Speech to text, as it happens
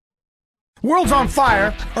World's on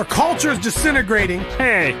fire. Our culture is disintegrating.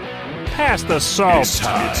 Hey, pass the salt. It's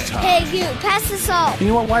time. Hey, you, pass the salt. You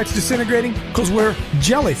know why it's disintegrating? Because we're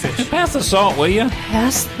jellyfish. Pass the salt, will you?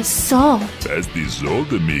 Pass the salt. Pass the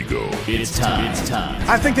salt, amigo. It's time. It's time.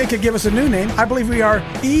 I think they could give us a new name. I believe we are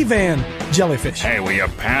Evan jellyfish. Hey, will you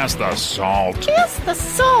pass the salt? Pass the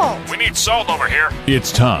salt. We need salt over here.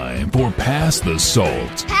 It's time for Pass the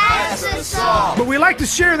Salt. Pass the salt. But we like to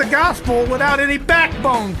share the gospel without any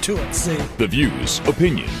backbone to it, see? The views,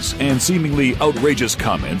 opinions, and seemingly outrageous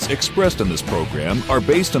comments expressed on this program are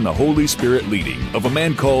based on the Holy Spirit leading of a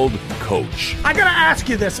man called Coach. I gotta ask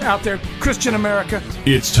you this out there, Christian America.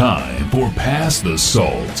 It's time for Pass the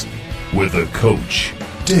Salt with a Coach,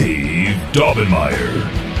 Dave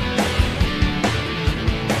Daubenmire.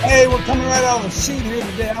 Hey, we're coming right out of the chute here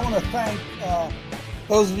today. I want to thank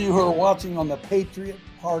those of you who are watching on the Patriot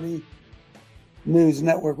Party News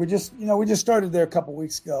Network. We just started there a couple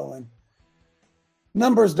weeks ago, and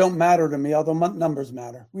numbers don't matter to me, although numbers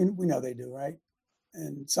matter. We know they do, right?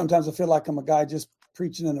 And sometimes I feel like I'm a guy just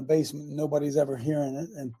preaching in a basement and nobody's ever hearing it.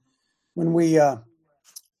 And when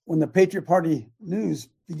the Patriot Party News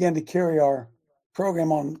began to carry our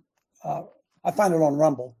program on, I find it on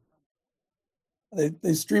Rumble.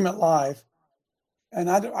 They stream it live,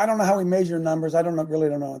 and I don't know how we measure numbers. Really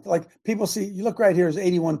don't know. Like people see, you look right here, there's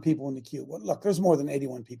 81 people in the queue. Well, look, there's more than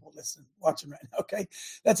 81 people watching right now. Okay,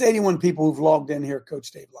 that's 81 people who've logged in here,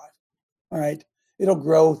 Coach Dave Live. All right, it'll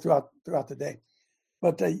grow throughout the day,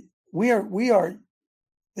 but we are.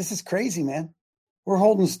 This is crazy, man. We're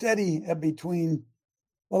holding steady at between,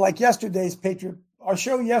 well, like yesterday's our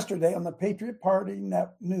show yesterday on the Patriot Party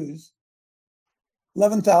News,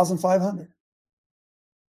 11,500.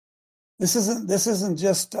 This isn't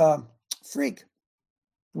just freak.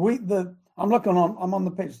 I'm on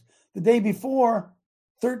the page. The day before,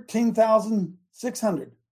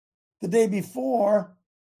 13,600. The day before,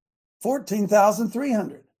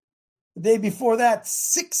 14,300. The day before that,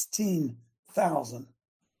 16,000.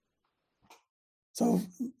 So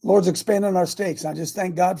Lord's expanding our stakes. I just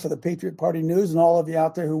thank God for the Patriot Party News and all of you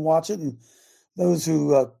out there who watch it, and those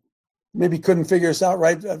who maybe couldn't figure us out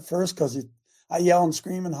right at first because I yell and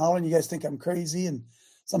scream and holler, and you guys think I'm crazy, and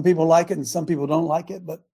some people like it and some people don't like it.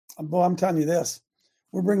 But boy, I'm telling you this,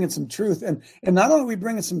 we're bringing some truth. And not only are we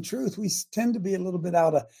bringing some truth, we tend to be a little bit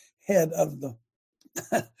out ahead of the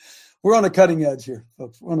we're on a cutting edge here,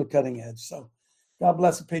 folks. We're on a cutting edge. So God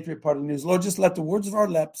bless the Patriot Party News. Lord, just let the words of our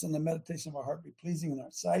lips and the meditation of our heart be pleasing in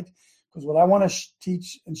our sight, because what I want to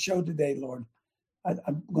teach and show today, Lord,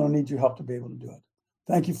 I'm going to need your help to be able to do it.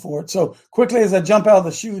 Thank you for it. So quickly, as I jump out of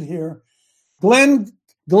the chute here, Glenn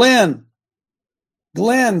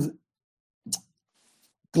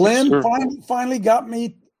finally got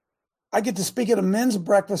me. I get to speak at a men's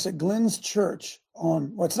breakfast at Glenn's church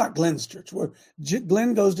it's not Glenn's church.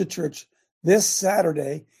 Glenn goes to church this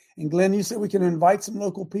Saturday. And Glenn, you said we can invite some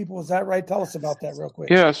local people. Is that right? Tell us about that real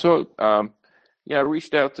quick. Yeah. So, I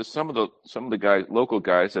reached out to some of the guys, local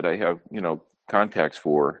guys that I have, contacts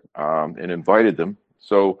for, and invited them.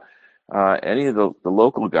 So, any of the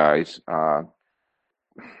local guys,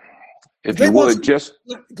 if you would just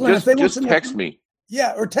text me.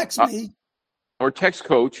 Yeah, or text me. Or text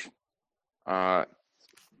Coach. He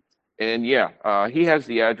has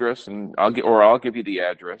the address, and I'll give you the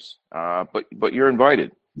address. But you're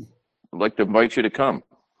invited. I'd like to invite you to come.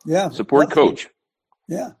 Yeah. Support Coach.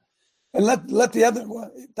 Yeah. And let the other.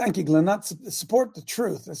 Thank you, Glenn. Not support the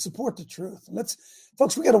truth. Support the truth.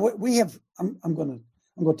 Folks. I'm going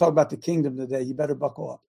to talk about the kingdom today. You better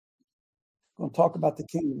buckle up. I'm going to talk about the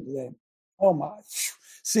kingdom today. Oh my!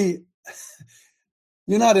 See,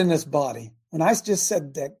 you're not in this body. When I just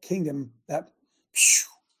said that kingdom, that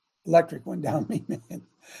electric went down me, man.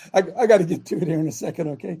 I got to get to it here in a second,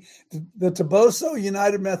 okay? The Toboso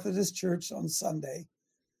United Methodist Church on Sunday.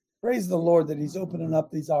 Praise the Lord that He's opening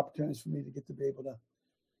up these opportunities for me to be able to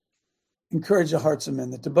encourage the hearts of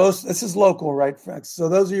men. The Toboso, this is local, right, friends? So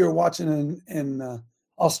those of you who are watching in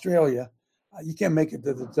Australia, you can't make it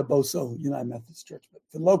to the Toboso United Methodist Church, but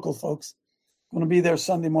the local folks going to be there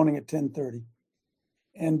Sunday morning at 10:30.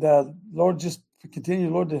 And Lord, just continue,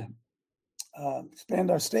 Lord, to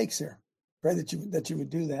expand our stakes here. Pray that you would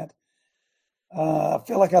do that. I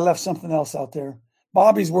feel like I left something else out there.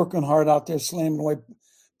 Bobby's working hard out there, slamming away.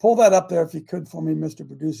 Pull that up there if you could for me, Mr.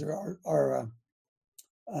 Producer, our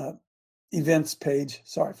events page.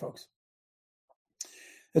 Sorry, folks.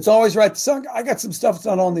 It's always right. So I got some stuff that's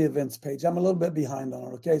not on the events page. I'm a little bit behind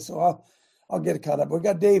on it, okay? So I'll get it caught up. We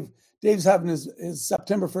got Dave. Dave's having his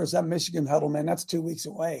September 1st, that Michigan huddle, man. That's 2 weeks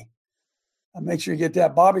away. Make sure you get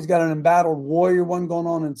that. Bobby's got an embattled warrior one going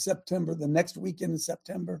on in September, the next weekend in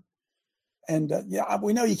September. And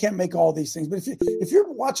we know you can't make all these things, but if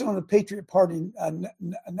you're watching on the Patriot Party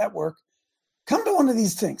network, come to one of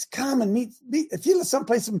these things. Come and meet. If you live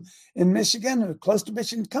someplace in Michigan or close to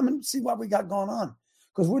Michigan, come and see what we got going on.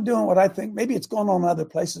 Because we're doing what I think maybe it's going on in other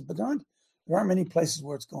places, but there aren't many places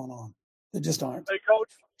where it's going on. There just aren't. Hey, Coach,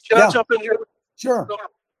 can I jump in here? Sure.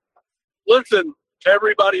 Listen,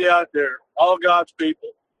 everybody out there, all God's people,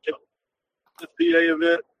 the PA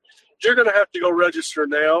event, you're going to have to go register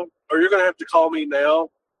now, or you're going to have to call me now,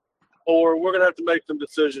 or we're going to have to make some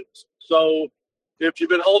decisions. So if you've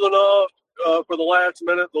been holding off for the last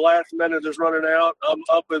minute is running out. I'm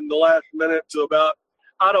up in the last minute to about,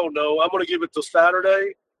 I don't know. I'm going to give it till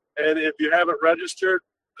Saturday. And if you haven't registered,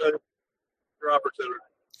 your opportunity.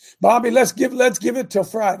 Bobby, let's give it till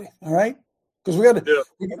Friday. All right. Because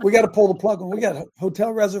we got to pull the plug on. We got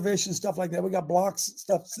hotel reservations, stuff like that. We got blocks,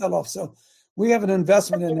 stuff sell off. So we have an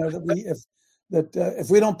investment in there that if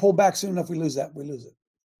we don't pull back soon enough, we lose it.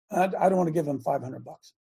 I don't want to give them $500.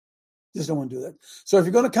 Just don't want to do that. So if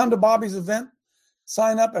you're going to come to Bobby's event,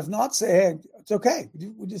 sign up. If not, say, hey, it's okay.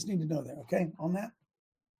 We just need to know that. Okay, on that.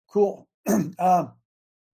 Cool.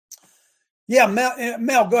 Yeah,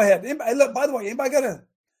 Mel, go ahead. Look, by the way, anybody got a?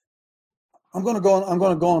 I'm going to go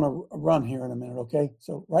on a run here in a minute. Okay.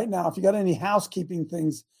 So right now, if you got any housekeeping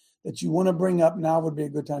things that you want to bring up, now would be a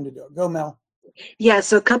good time to do it. Go, Mel. Yeah,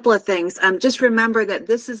 so a couple of things. Just remember that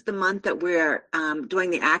this is the month that we're doing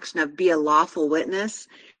the action of be a lawful witness.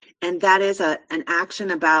 And that is an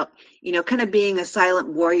action about, kind of being a silent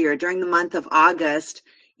warrior during the month of August.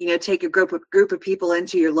 Take a group of people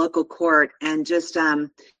into your local court and just,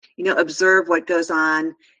 observe what goes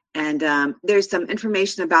on. And there's some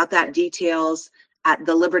information about that, details at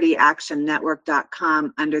the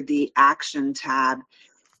libertyactionnetwork.com under the action tab.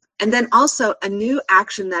 And then also a new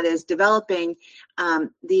action that is developing,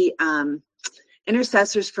 the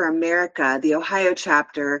Intercessors for America, the Ohio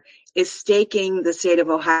chapter, is staking the state of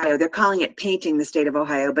Ohio. They're calling it painting the state of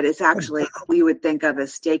Ohio, but it's actually what we would think of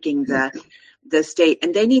as staking the state.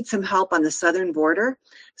 And they need some help on the southern border.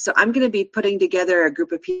 So I'm going to be putting together a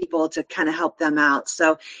group of people to kind of help them out.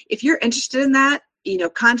 So if you're interested in that,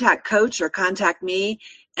 contact Coach or contact me,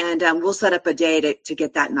 and we'll set up a day to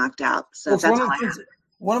get that knocked out. So that's all I have.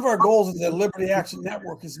 One of our goals of the Liberty Action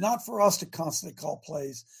Network is not for us to constantly call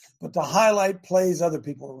plays, but to highlight plays other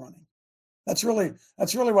people are running. That's really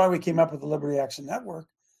why we came up with the Liberty Action Network,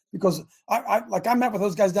 because I met with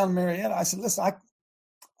those guys down in Marietta. I said, listen,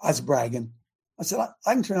 I was bragging. I said,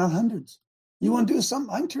 I can turn out hundreds. You want to do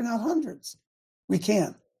something? I can turn out hundreds. We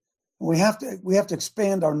can. We have to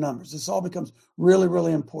expand our numbers. This all becomes really,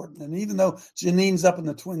 really important. And even though Janine's up in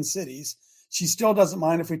the Twin Cities, she still doesn't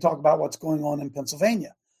mind if we talk about what's going on in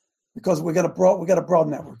Pennsylvania, because we got a broad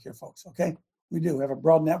network here, folks. Okay, we do have a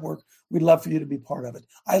broad network. We'd love for you to be part of it.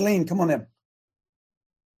 Eileen, come on in.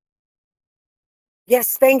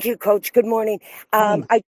 Yes, thank you, Coach. Good morning.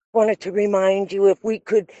 I wanted to remind you if we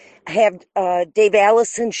could have Dave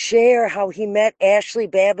Allison share how he met Ashley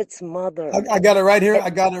Babbitt's mother. I got it right here. I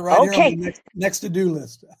got it right here on the next to-do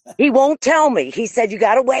list. He won't tell me. He said you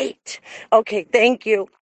got to wait. Okay, thank you.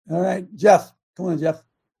 All right, Jeff. Come on, Jeff.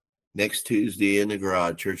 Next Tuesday in the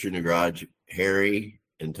garage, Church in the Garage, Harry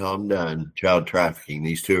and Tom Dunn, child trafficking.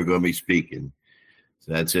 These two are going to be speaking.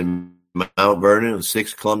 So that's in Mount Vernon on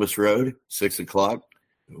 6 Columbus Road, 6 o'clock.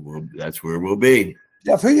 That's where we'll be.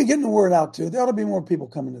 Jeff, who are you getting the word out to? There ought to be more people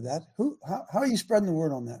coming to that. How are you spreading the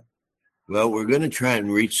word on that? Well, we're going to try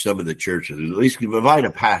and reach some of the churches. At least invite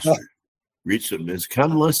a pastor. Reach them. Just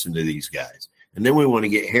come listen to these guys. And then we want to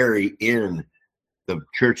get Harry in the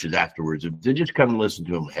churches afterwards. They just come and listen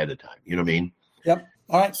to them ahead of time. You know what I mean? Yep.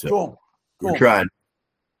 All right. So cool. We're trying.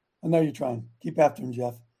 I know you're trying. Keep after him,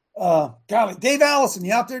 Jeff. Golly, Dave Allison,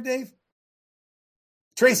 you out there, Dave?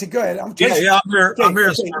 Tracy, go ahead. I'm Tracy. Yeah, I'm here. Okay, I'm here,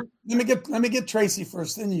 okay. sir. Let me get Tracy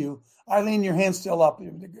first, then you. Eileen, your hand's still up.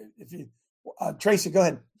 If you, Tracy, go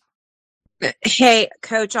ahead. Hey,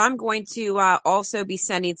 Coach, I'm going to also be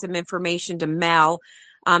sending some information to Mel.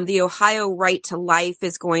 The Ohio Right to Life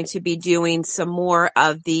is going to be doing some more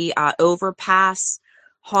of the overpass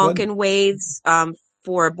honkin' waves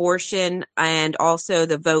for abortion, and also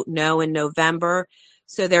the Vote No in November.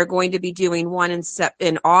 So they're going to be doing one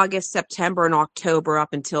in August, September, and October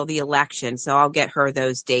up until the election. So I'll get her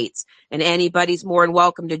those dates. And anybody's more than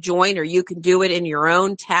welcome to join, or you can do it in your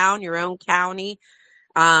own town, your own county,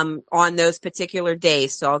 on those particular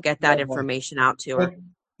days. So I'll get that information out to her.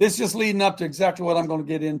 This is just leading up to exactly what I'm going to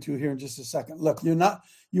get into here in just a second. Look,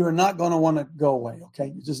 you are not going to want to go away, okay?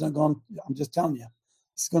 You're just not going. I'm just telling you,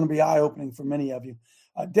 it's going to be eye-opening for many of you.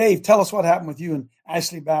 Dave, tell us what happened with you and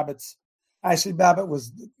Ashley Babbitt. Ashley Babbitt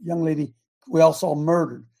was the young lady we all saw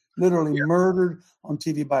murdered. literally murdered on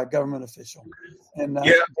TV by a government official. And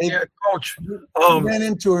Coach. We ran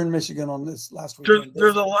into her in Michigan on this last weekend.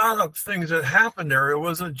 There's a lot of things that happened there. It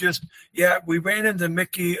wasn't just, we ran into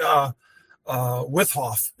Mickey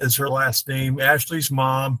Withoff is her last name, Ashley's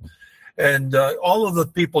mom. And all of the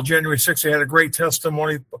people, January 6th, they had a great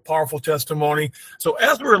testimony, a powerful testimony. So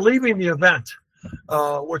as we were leaving the event,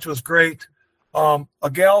 which was great, a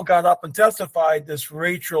gal got up and testified, this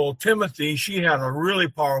Rachel Timothy. She had a really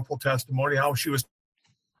powerful testimony, how she was.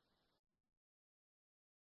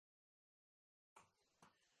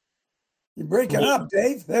 You're breaking up,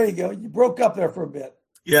 Dave. There you go. You broke up there for a bit.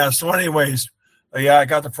 Yeah. So anyways, I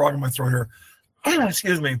got the frog in my throat here.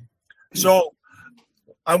 Excuse me. So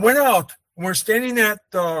I went out and we're standing at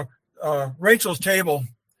Rachel's table.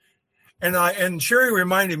 And Sherry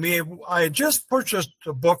reminded me, I had just purchased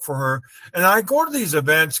a book for her. And I go to these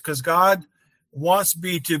events because God wants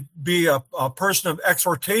me to be a person of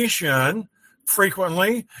exhortation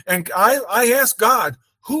frequently. And I ask God,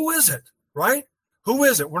 who is it, right? Who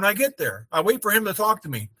is it when I get there? I wait for him to talk to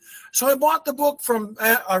me. So I bought the book from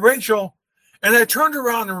Rachel, and I turned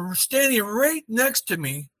around, and standing right next to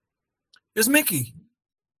me is Mickey.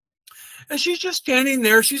 And she's just standing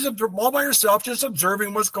there. She's all by herself, just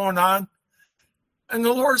observing what's going on. And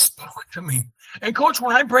the Lord spoke to me. And Coach,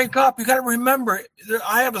 when I break up, you got to remember,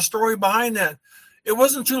 I have a story behind that. It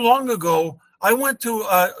wasn't too long ago. I went to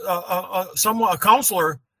a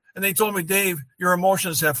counselor, and they told me, Dave, your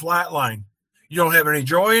emotions have flatlined. You don't have any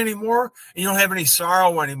joy anymore, and you don't have any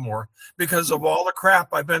sorrow anymore because of all the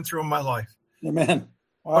crap I've been through in my life. Amen.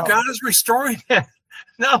 Wow. But God is restoring that.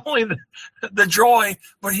 Not only the joy,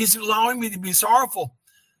 but he's allowing me to be sorrowful.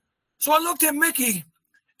 So I looked at Mickey,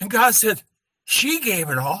 and God said, she gave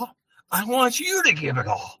it all. I want you to give it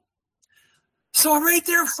all. So I'm right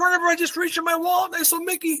there in front of her. I just reached in my wallet, and I said,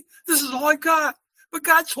 Mickey, this is all I got. But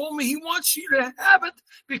God told me he wants you to have it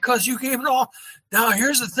because you gave it all. Now,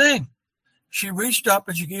 here's the thing. She reached up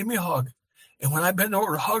and she gave me a hug. And when I bent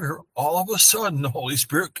over to hug her, all of a sudden, the Holy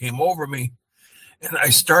Spirit came over me. And I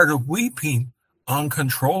started weeping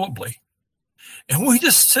uncontrollably. And we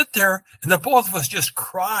just sit there, and the both of us just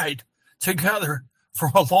cried together for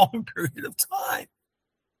a long period of time.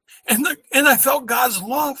 And I felt God's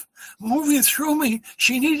love moving through me.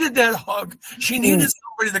 She needed that hug. She needed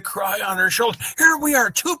somebody to cry on her shoulder. Here we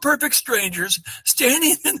are, two perfect strangers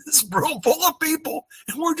standing in this room full of people,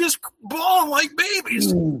 and we're just bawling like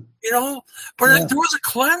babies, But there was a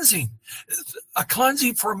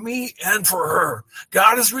cleansing for me and for her.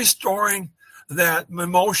 God is restoring that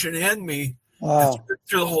emotion in me. Wow.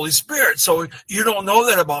 Through the Holy Spirit. So you don't know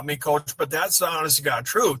that about me, Coach, but that's the honest to God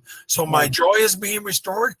truth. So my joy is being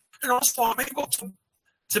restored, and also I'm able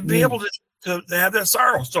to be able to have that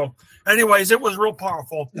sorrow. So anyways, it was real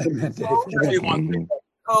powerful. Amen,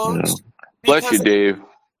 Coach, bless you, Dave.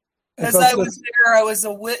 As I was there, I was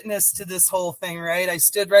a witness to this whole thing, right? I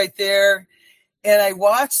stood right there, and I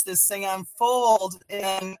watched this thing unfold.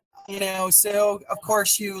 And, so, of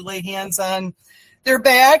course, you lay hands on their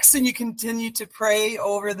backs and you continue to pray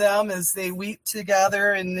over them as they weep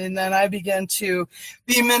together. And then I began to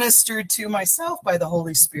be ministered to myself by the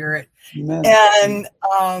Holy Spirit. Amen.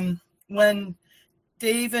 And when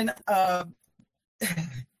Dave and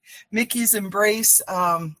Mickey's embrace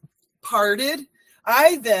parted,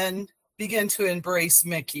 I then began to embrace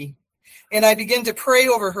Mickey. And I began to pray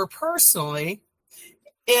over her personally.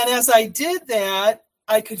 And as I did that,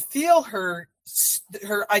 I could feel her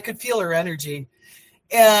energy.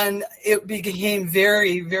 And it became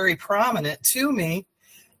very, very prominent to me.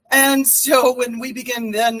 And so when we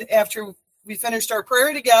began then, after we finished our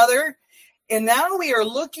prayer together, and now we are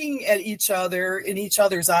looking at each other in each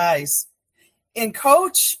other's eyes. And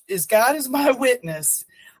Coach, as God is my witness,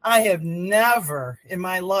 I have never in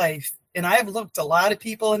my life, and I've looked a lot of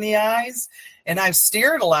people in the eyes, and I've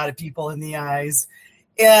stared a lot of people in the eyes.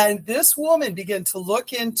 And this woman began to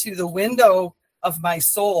look into the window of my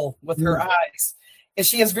soul with her eyes. And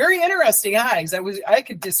she has very interesting eyes. I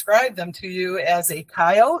could describe them to you as a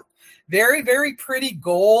coyote, very, very pretty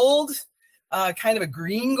gold, kind of a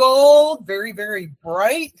green gold, very, very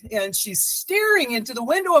bright. And she's staring into the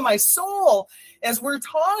window of my soul as we're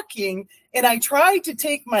talking. And I tried to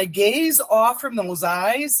take my gaze off from those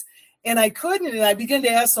eyes, and I couldn't. And I began to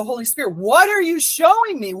ask the Holy Spirit, what are you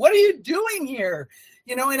showing me? What are you doing here?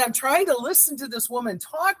 And I'm trying to listen to this woman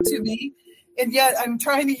talk to me. And yet I'm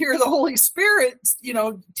trying to hear the Holy Spirit,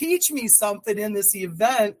 teach me something in this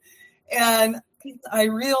event. And I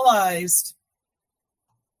realized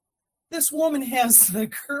this woman has the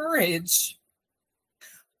courage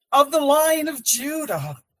of the Lion of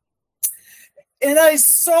Judah. And I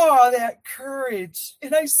saw that courage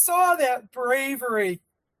and I saw that bravery.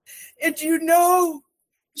 And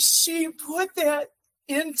she put that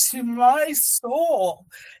into my soul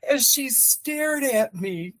as she stared at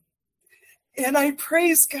me. And I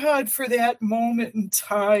praise God for that moment in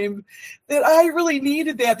time that I really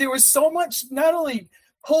needed that. There was so much not only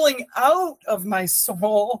pulling out of my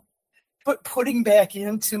soul, but putting back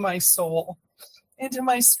into my soul, into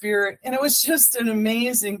my spirit. And it was just an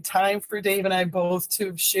amazing time for Dave and I both to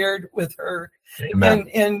have shared with her. Amen.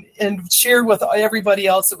 And shared with everybody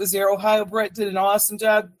else that was there. Ohio Brett did an awesome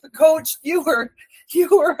job. Coach, you were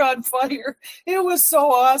on fire. It was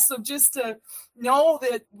so awesome just to know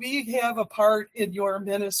that we have a part in your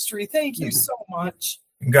ministry. Thank you so much.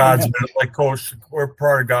 God's ministry, like Coach, we're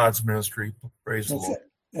part of God's ministry. Praise the Lord.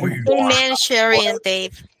 Amen, Sherry and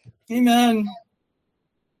Dave. Amen.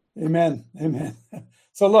 Amen. Amen.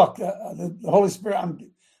 So look, the Holy Spirit,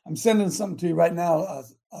 I'm sending something to you right now,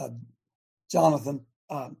 Jonathan.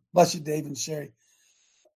 Bless you, Dave and Sherry.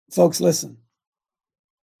 Folks, listen.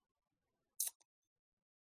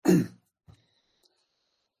 I'm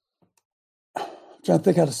trying to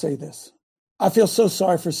think how to say this. I feel so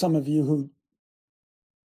sorry for some of you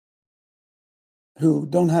who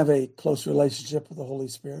don't have a close relationship with the Holy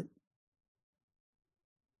Spirit.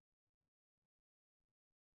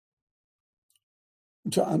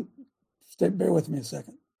 Bear with me a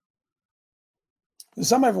second.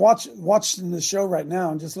 Some have watched in the show right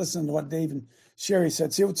now and just listen to what Dave and Sherry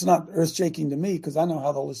said. See, it's not earth-shaking to me because I know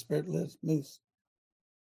how the Holy Spirit moves.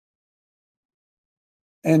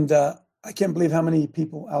 And I can't believe how many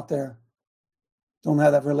people out there don't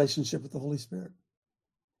have that relationship with the Holy Spirit.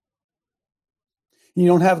 You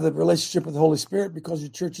don't have the relationship with the Holy Spirit because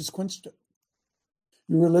your church has quenched it.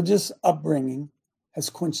 Your religious upbringing has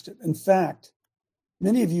quenched it. In fact,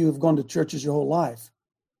 many of you have gone to churches your whole life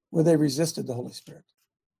where they resisted the Holy Spirit,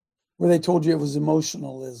 where they told you it was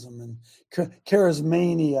emotionalism and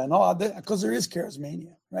charismania and all that, because there is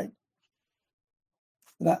charismania, right?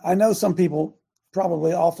 But I know some people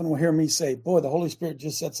probably often will hear me say, boy, the Holy Spirit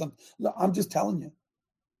just said something. No, I'm just telling you.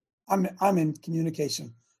 I'm in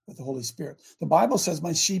communication with the Holy Spirit. The Bible says,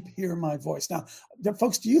 my sheep hear my voice. Now,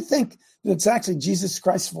 folks, do you think that it's actually Jesus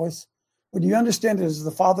Christ's voice? Or do you understand it as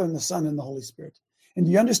the Father and the Son and the Holy Spirit? And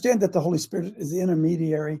do you understand that the Holy Spirit is the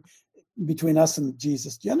intermediary between us and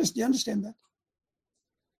Jesus? Do you understand that?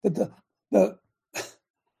 That the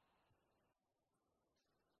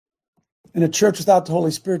in a church without the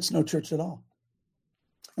Holy Spirit is no church at all.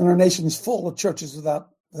 And our nation is full of churches without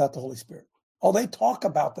the Holy Spirit. Oh, they talk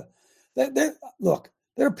about look,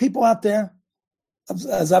 there are people out there,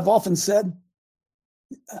 as I've often said,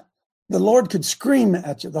 the Lord could scream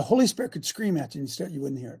at you. The Holy Spirit could scream at you and you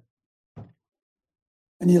wouldn't hear it.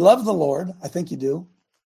 And you love the Lord. I think you do.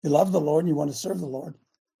 You love the Lord and you want to serve the Lord.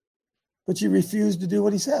 But you refuse to do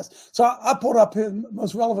what he says. So I pulled up his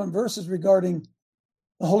most relevant verses regarding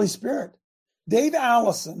the Holy Spirit. Dave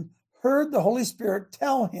Allison heard the Holy Spirit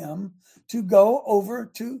tell him to go over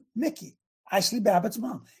to Mickey, Ashley Babbitt's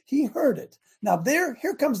mom. He heard it. Now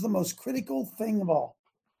here comes the most critical thing of all.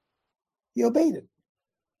 He obeyed it.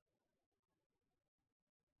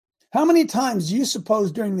 How many times do you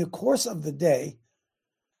suppose during the course of the day,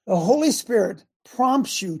 the Holy Spirit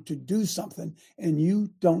prompts you to do something and you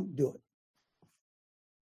don't do it?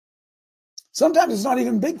 Sometimes it's not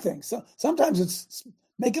even big things. So sometimes it's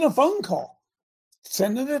making a phone call,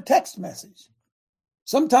 sending a text message.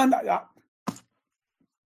 Sometimes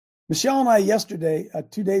Michelle and I yesterday,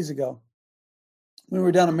 2 days ago, when we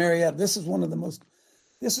were down in Marietta, this is one of the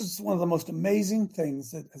most amazing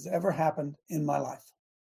things that has ever happened in my life.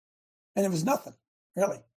 And it was nothing,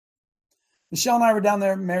 really. Michelle and I were down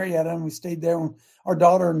there in Marietta, and we stayed there when our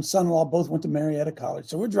daughter and son-in-law both went to Marietta College.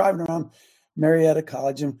 So we're driving around Marietta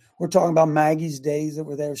College, and we're talking about Maggie's days that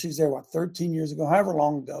were there. She was there, 13 years ago, however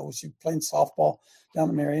long ago. She was playing softball down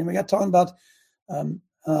in Marietta. And we got talking about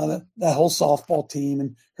that whole softball team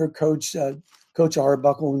and her coach, Coach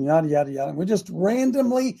Arbuckle, and yada, yada, yada. And we're just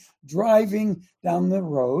randomly driving down the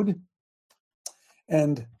road.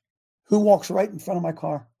 And who walks right in front of my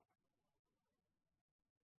car?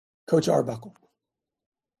 Coach Arbuckle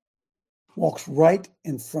walks right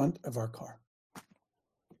in front of our car.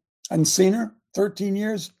 I hadn't seen her 13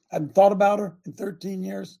 years. I hadn't thought about her in 13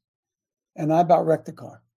 years. And I about wrecked the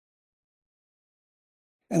car.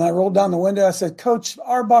 And I rolled down the window. I said, Coach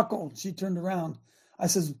Arbuckle. She turned around. I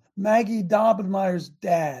said, Maggie Dobbenmeyer's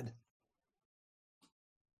dad.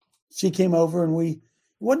 She came over and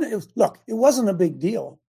it wasn't a big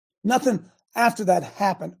deal. Nothing after that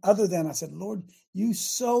happened other than I said, Lord, you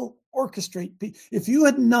so orchestrate. If you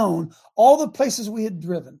had known all the places we had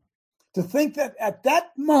driven, To think that at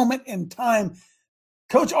that moment in time,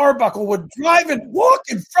 Coach Arbuckle would drive and walk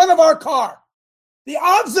in front of our car. The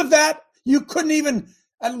odds of that, you couldn't even,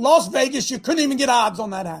 at Las Vegas, you couldn't even get odds on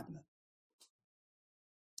that happening.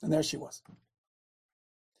 And there she was.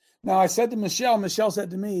 Now, I said to Michelle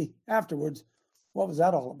said to me afterwards, what was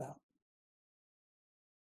that all about?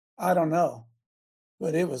 I don't know,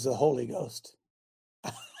 but it was the Holy Ghost.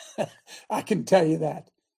 I can tell you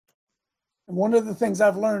that. And one of the things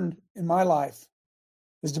I've learned in my life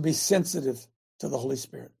is to be sensitive to the Holy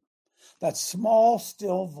Spirit. That small,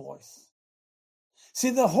 still voice. See,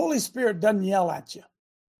 the Holy Spirit doesn't yell at you.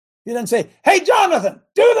 He doesn't say, hey, Jonathan,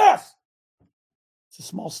 do this. It's a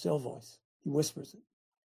small, still voice. He whispers it.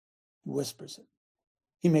 He whispers it.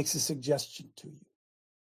 He makes a suggestion to you.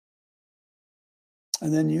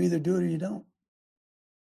 And then you either do it or you don't.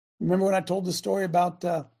 Remember when I told the story about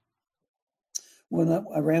when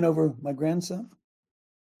I ran over my grandson?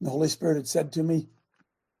 The Holy Spirit had said to me,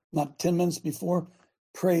 not 10 minutes before,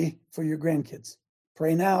 pray for your grandkids.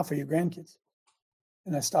 Pray now for your grandkids.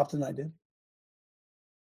 And I stopped and I did.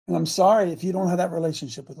 And I'm sorry if you don't have that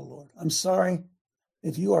relationship with the Lord. I'm sorry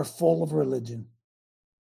if you are full of religion.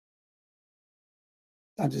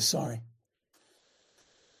 I'm just sorry.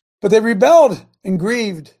 But they rebelled and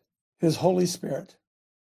grieved his Holy Spirit.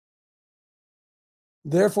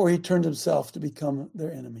 Therefore, he turned himself to become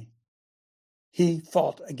their enemy. He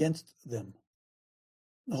fought against them,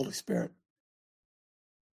 the Holy Spirit.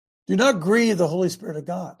 Do not grieve the Holy Spirit of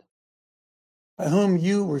God, by whom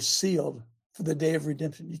you were sealed for the day of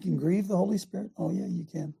redemption. You can grieve the Holy Spirit? Oh, yeah, you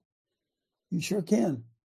can. You sure can.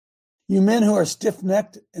 You men who are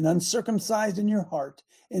stiff-necked and uncircumcised in your heart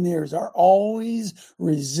and ears are always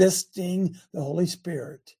resisting the Holy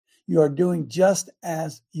Spirit. You are doing just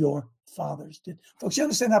as your fathers did. Folks, you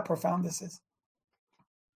understand how profound this is?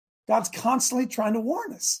 God's constantly trying to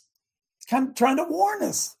warn us. He's kind of trying to warn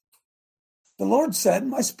us. The Lord said,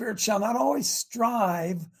 my spirit shall not always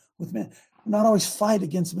strive with men, not always fight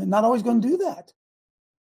against men, not always going to do that,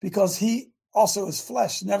 because he also is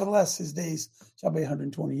flesh. Nevertheless, his days shall be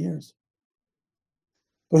 120 years.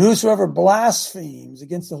 But whosoever blasphemes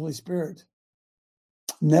against the Holy Spirit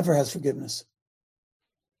never has forgiveness,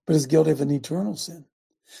 but is guilty of an eternal sin.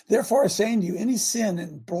 Therefore, I say unto you, any sin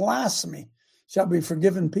and blasphemy shall be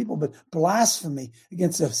forgiven people, but blasphemy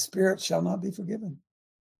against the Spirit shall not be forgiven.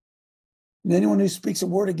 And anyone who speaks a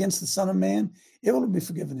word against the Son of Man, it will be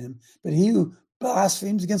forgiven him. But he who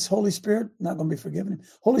blasphemes against the Holy Spirit, not going to be forgiven him.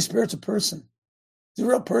 Holy Spirit's a person. He's a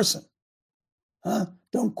real person.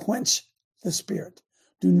 Don't quench the Spirit.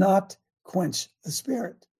 Do not quench the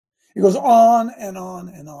Spirit. It goes on and on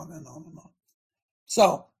and on and on and on.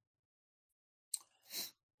 So,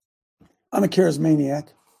 I'm a charismaniac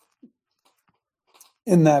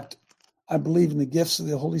in that I believe in the gifts of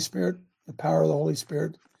the Holy Spirit, the power of the Holy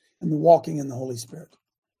Spirit, and the walking in the Holy Spirit.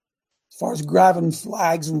 As far as grabbing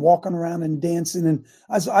flags and walking around and dancing, and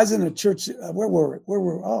I was in a church. Where were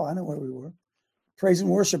we? Oh, I know where we were. Praise and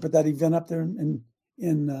worship at that event up there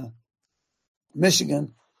in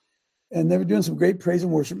Michigan, and they were doing some great praise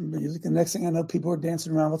and worship music. The next thing I know, people were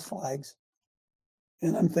dancing around with flags,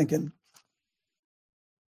 and I'm thinking,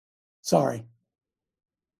 sorry,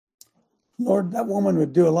 Lord, that woman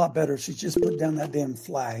would do a lot better. She just put down that damn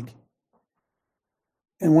flag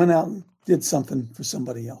and went out and did something for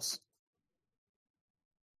somebody else.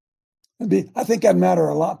 I think that'd matter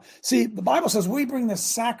a lot. See, the Bible says we bring the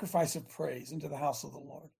sacrifice of praise into the house of the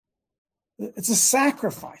Lord. It's a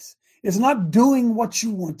sacrifice. It's not doing what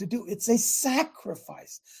you want to do. It's a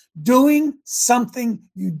sacrifice. Doing something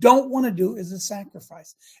you don't want to do is a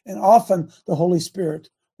sacrifice. And often the Holy Spirit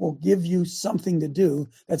will give you something to do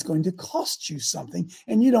that's going to cost you something,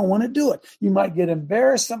 and you don't want to do it. You might get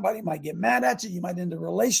embarrassed. Somebody might get mad at you. You might end a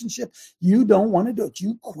relationship. You don't want to do it.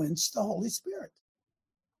 You quench the Holy Spirit.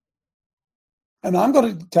 And I'm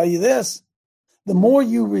going to tell you this. The more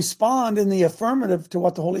you respond in the affirmative to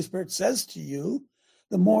what the Holy Spirit says to you,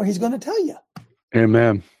 the more he's going to tell you.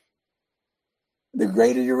 Amen. The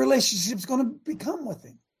greater your relationship is going to become with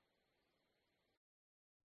him.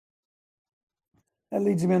 That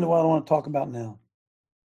leads me into what I want to talk about now.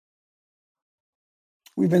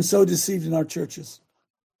 We've been so deceived in our churches.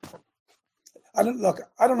 I don't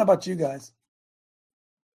know about you guys.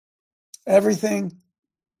 Everything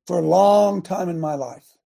for a long time in my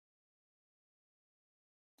life,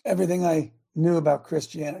 everything I knew about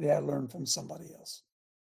Christianity, I learned from somebody else.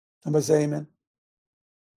 Somebody say amen.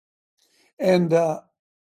 And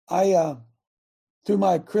I, through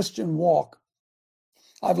my Christian walk,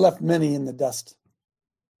 I've left many in the dust.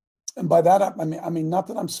 And by that, I mean, not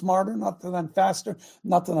that I'm smarter, not that I'm faster,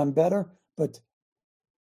 not that I'm better, but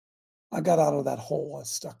I got out of that hole I was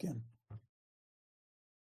stuck in.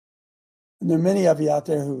 And there are many of you out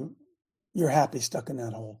there who you're happy stuck in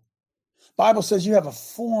that hole. Bible says you have a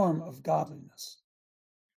form of godliness,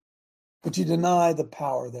 but you deny the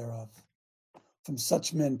power thereof. From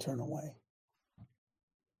such men turn away.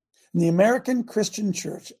 And the American Christian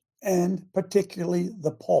church, and particularly the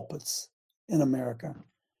pulpits in America,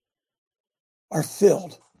 are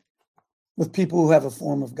filled with people who have a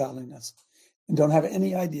form of godliness and don't have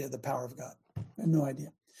any idea of the power of God. I have no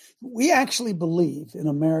idea. We actually believe in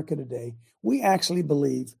America today, we actually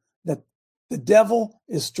believe that the devil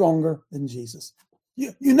is stronger than Jesus.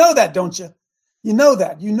 You know that, don't you? You know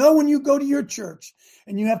that. You know when you go to your church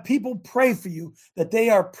and you have people pray for you that they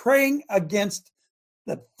are praying against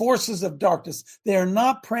the forces of darkness. They are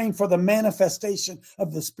not praying for the manifestation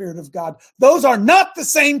of the Spirit of God. Those are not the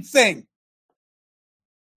same thing.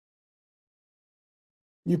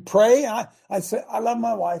 You pray. I say, I love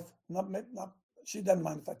my wife. She doesn't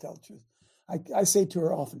mind if I tell the truth. I say to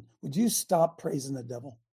her often, would you stop praising the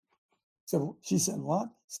devil? So she said, what?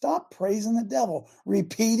 Stop praising the devil.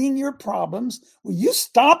 Repeating your problems. Will you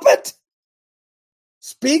stop it?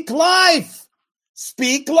 Speak life.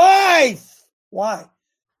 Speak life. Why?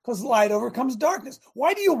 Because light overcomes darkness.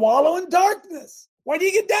 Why do you wallow in darkness? Why do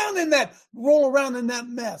you get down in that, roll around in that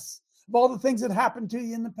mess of all the things that happened to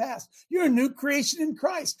you in the past? You're a new creation in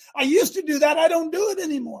Christ. I used to do that. I don't do it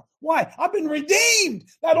anymore. Why? I've been redeemed.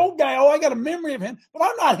 That old guy, I got a memory of him, but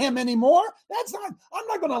I'm not him anymore. I'm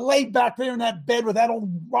not going to lay back there in that bed with that old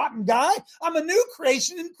rotten guy. I'm a new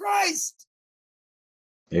creation in Christ.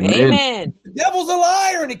 Amen. The devil's a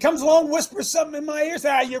liar, and he comes along, whispers something in my ear,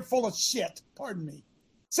 say, you're full of shit. Pardon me.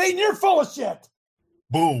 Satan, you're full of shit.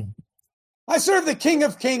 Boom. I serve the King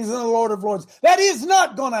of Kings and the Lord of Lords. That is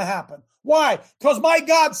not going to happen. Why? Because my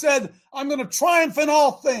God said, I'm going to triumph in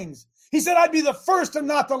all things. He said, I'd be the first and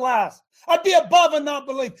not the last. I'd be above and not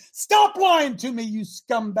beneath. Stop lying to me, you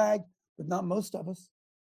scumbag. But not most of us.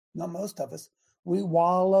 Not most of us. We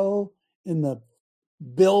wallow in the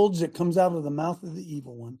bilge that comes out of the mouth of the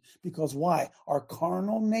evil one. Because why? Our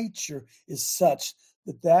carnal nature is such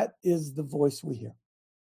that is the voice we hear.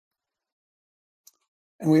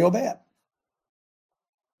 And we obey it.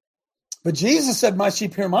 But Jesus said, my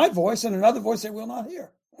sheep hear my voice, and another voice they will not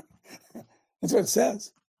hear. That's what it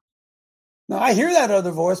says. Now, I hear that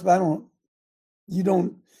other voice, but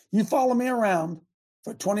you follow me around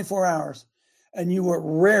for 24 hours, and you will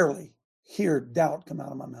rarely hear doubt come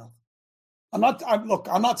out of my mouth. I'm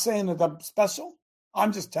not saying that I'm special.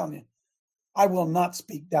 I'm just telling you, I will not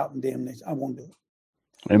speak doubt and damnation. I won't do it.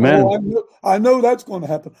 Amen. Oh, I know that's going to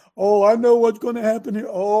happen. Oh, I know what's going to happen here.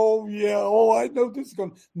 Oh, yeah. Oh, I know this is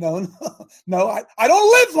going to. No. I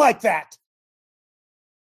don't live like that.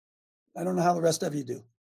 I don't know how the rest of you do.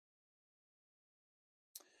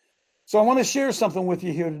 So I want to share something with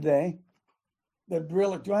you here today. That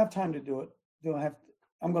really, do I have time to do it? Do I have?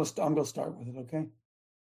 I'm going to start with it. Okay. I'm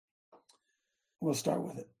going to start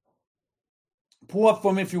with it. Pull up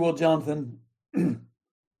for me, if you will, Jonathan.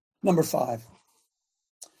 Number 5.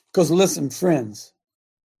 Because listen, friends,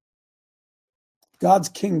 God's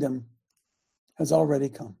kingdom has already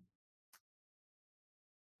come.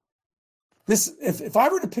 If I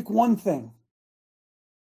were to pick one thing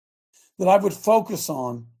that I would focus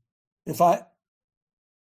on, if I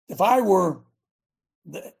were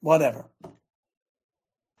whatever,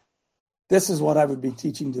 this is what I would be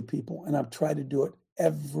teaching to people, and I've tried to do it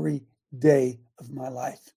every day of my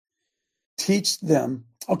life. Teach them.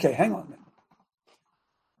 Okay, hang on a minute.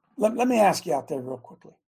 Let me ask you out there real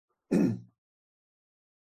quickly.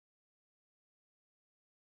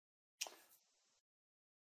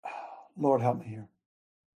 Lord, help me here.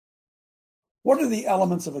 What are the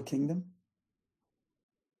elements of a kingdom?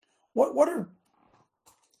 What are...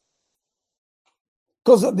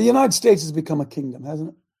 Because the United States has become a kingdom, hasn't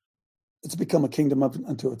it? It's become a kingdom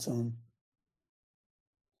unto its own.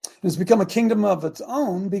 And it's become a kingdom of its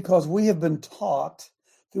own because we have been taught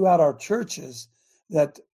throughout our churches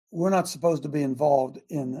that we're not supposed to be involved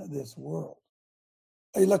in this world.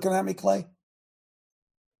 Are you looking at me, Clay?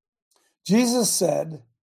 Jesus said,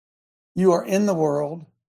 you are in the world,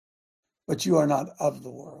 but you are not of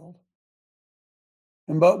the world.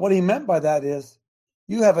 But what he meant by that is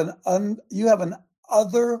you have an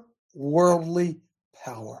otherworldly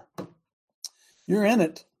power. You're in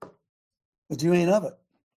it, but you ain't of it.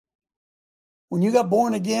 When you got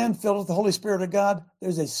born again, filled with the Holy Spirit of God,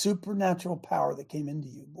 there's a supernatural power that came into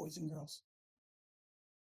you, boys and girls.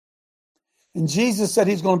 And Jesus said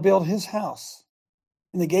he's going to build his house,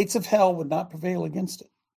 and the gates of hell would not prevail against it.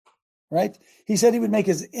 Right? He said he would make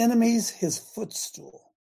his enemies his footstool.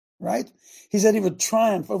 right? He said he would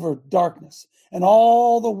triumph over darkness and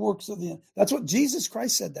all the works of the enemy. That's what Jesus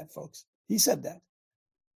Christ said that, folks. He said that.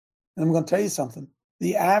 And I'm going to tell you something.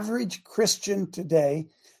 The average Christian today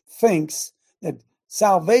thinks that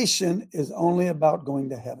salvation is only about going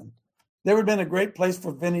to heaven. There would have been a great place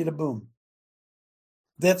for Vinny to boom.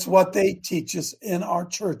 That's what they teach us in our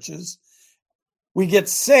churches. We get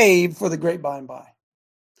saved for the great by and by.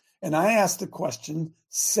 And I ask the question,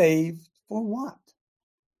 saved for what?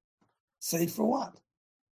 Saved for what?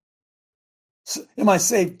 Am I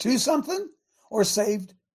saved to something or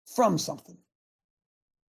saved from something?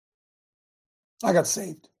 I got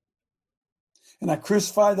saved. And I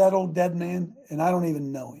crucified that old dead man, and I don't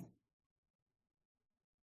even know him.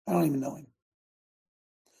 I don't even know him.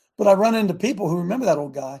 But I run into people who remember that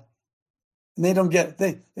old guy, and they don't get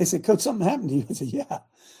it. They say, Coach, something happened to you. I say,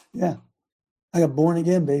 yeah. I got born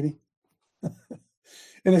again, baby.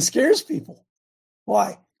 And it scares people.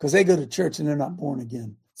 Why? Because they go to church and they're not born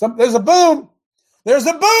again. There's a boom. There's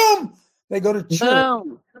a boom. They go to church.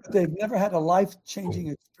 Boom. But they've never had a life-changing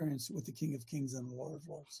experience with the King of Kings and the Lord of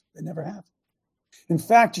Lords. They never have. In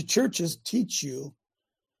fact, your churches teach you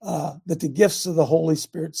that the gifts of the Holy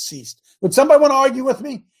Spirit ceased. Would somebody want to argue with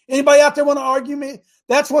me? Anybody out there want to argue me?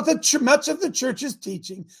 That's what much of the church is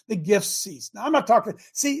teaching. The gifts ceased. Now, I'm not talking.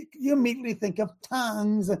 See, you immediately think of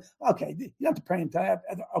tongues. Okay, you have to pray in tongues.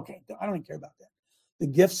 Okay, I don't even care about that. The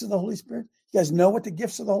gifts of the Holy Spirit. You guys know what the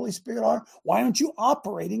gifts of the Holy Spirit are? Why aren't you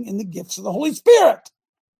operating in the gifts of the Holy Spirit?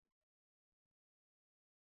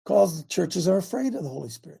 Because the churches are afraid of the Holy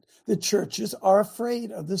Spirit. The churches are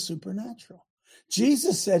afraid of the supernatural.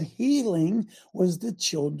 Jesus said healing was the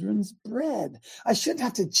children's bread. I shouldn't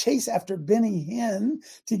have to chase after Benny Hinn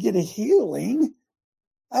to get a healing.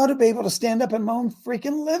 I ought to be able to stand up in my own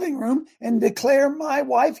freaking living room and declare my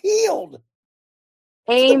wife healed.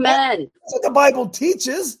 Amen. That's what the Bible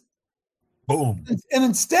teaches. Boom. And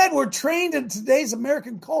instead, we're trained in today's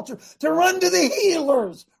American culture to run to the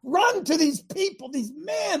healers, run to these people, these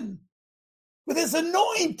men with this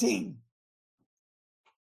anointing.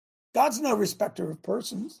 God's no respecter of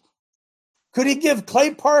persons. Could he give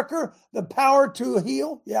Clay Parker the power to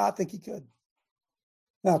heal? Yeah, I think he could.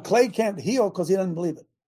 Now, Clay can't heal because he doesn't believe it.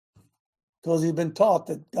 Because he's been taught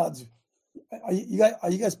that God's... Are you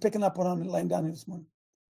guys picking up what I'm laying down here this morning?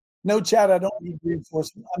 No, Chad, I don't need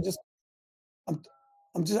reinforcement.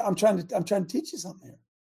 I'm trying to teach you something here.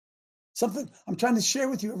 Something I'm trying to share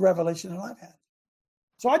with you a revelation that I've had.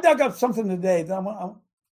 So I dug up something today that I want.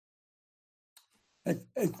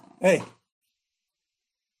 Hey.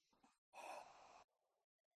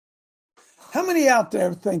 How many out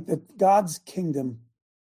there think that God's kingdom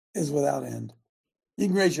is without end? You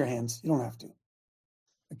can raise your hands. You don't have to.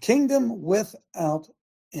 A kingdom without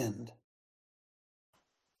end.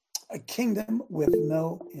 A kingdom with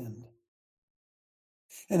no end.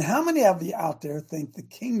 And how many of you out there think the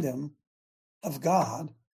kingdom of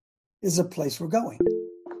God is a place we're going?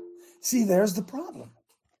 See, there's the problem.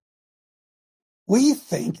 We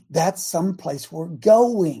think that's some place we're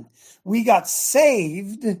going. We got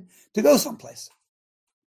saved to go someplace.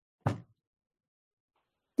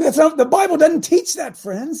 The Bible doesn't teach that,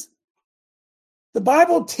 friends. The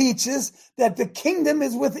Bible teaches that the kingdom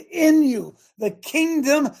is within you. The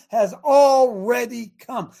kingdom has already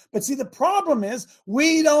come. But see, the problem is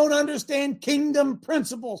we don't understand kingdom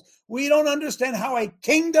principles. We don't understand how a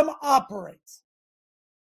kingdom operates.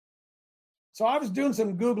 So I was doing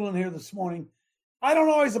some Googling here this morning. I don't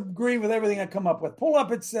always agree with everything I come up with. Pull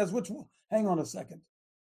up, it says, which one? Hang on a second.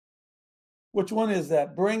 Which one is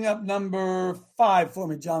that? Bring up number 5 for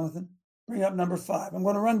me, Jonathan. Bring up number 5. I'm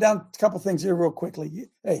going to run down a couple things here real quickly.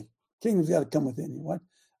 Hey, kingdom's got to come within you. What?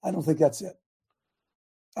 I don't think that's it.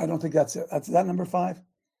 That's that number 5?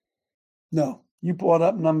 No. You pull it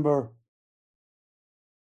up number...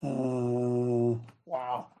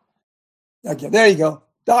 wow. Okay, there you go.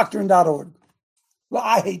 Doctrine.org. Well,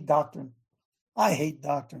 I hate doctrine. I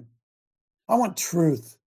want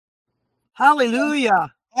truth.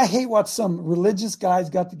 Hallelujah. I hate what some religious guys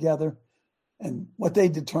got together and what they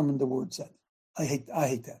determined the word said. I hate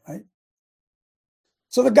that, right?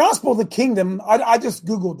 So the gospel of the kingdom, I just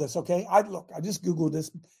Googled this, okay? I just Googled this.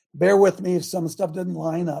 Bear with me if some stuff doesn't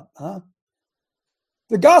line up, huh?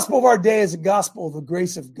 The gospel of our day is the gospel of the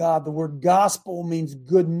grace of God. The word gospel means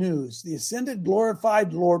good news. The ascended,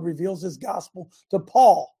 glorified Lord reveals his gospel to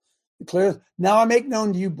Paul. Declares, now I make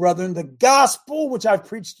known to you, brethren, the gospel which I've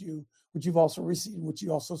preached to you, which you've also received, which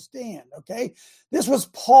you also stand, okay? This was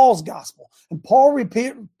Paul's gospel, and Paul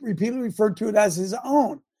repeatedly referred to it as his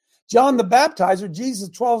own. John the Baptizer, Jesus'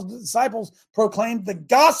 12 disciples, proclaimed the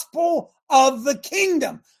gospel of the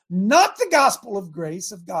kingdom, not the gospel of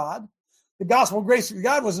grace of God. The gospel of grace of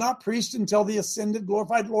God was not preached until the ascended,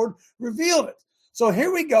 glorified Lord revealed it. So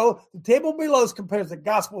here we go. The table below compares the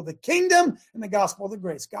gospel of the kingdom and the gospel of the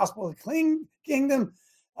grace. Gospel of the kingdom,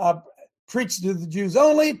 preached to the Jews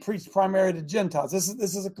only, preached primarily to Gentiles. This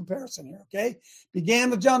is a comparison here, okay? Began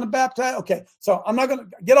with John the Baptizer. Okay, so I'm not going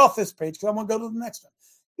to get off this page because I want to go to the next one.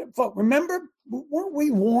 Folks, remember, weren't we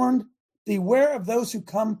warned? Beware of those who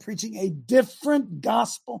come preaching a different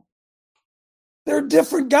gospel. There are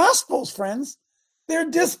different gospels, friends. There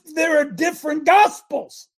are different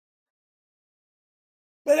gospels.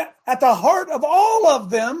 But at the heart of all of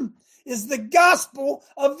them is the gospel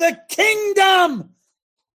of the kingdom.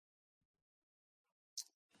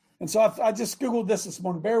 And so I just Googled this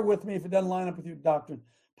morning. Bear with me if it doesn't line up with your doctrine.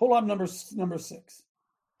 Pull up number 6.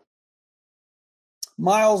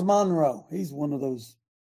 Miles Monroe. He's one of those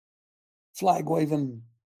flag-waving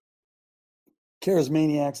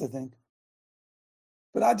charismaniacs, I think.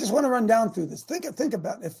 But I just want to run down through this. Think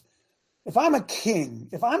about if I'm a king,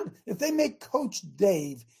 if they make Coach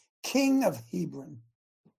Dave king of Hebron,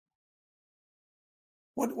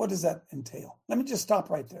 what does that entail? Let me just stop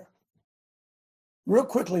right there. Real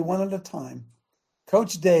quickly, one at a time.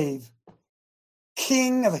 Coach Dave,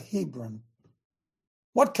 king of Hebron.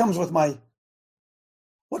 What comes with my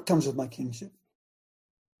kingship?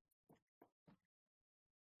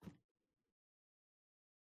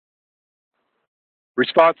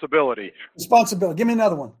 Responsibility. Give me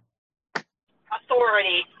another one.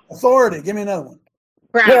 Authority. Give me another one.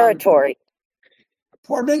 Territory.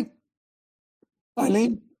 Pardon me?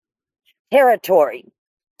 Eileen? Territory.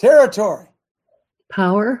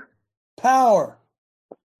 Power.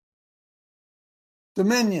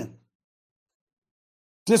 Dominion.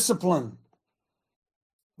 Discipline.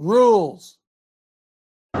 Rules.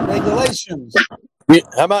 Regulations.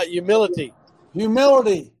 How about humility?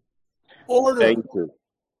 Order. Danger.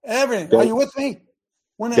 Everything. Are you with me?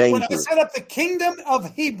 When I set up the kingdom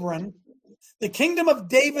of Hebron, the kingdom of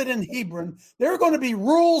David in Hebron, there are going to be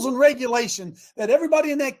rules and regulations that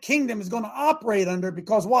everybody in that kingdom is going to operate under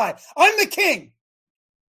because why? I'm the king.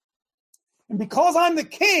 And because I'm the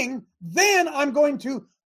king, then I'm going to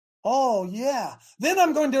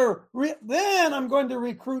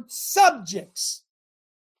recruit subjects.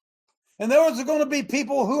 And those are going to be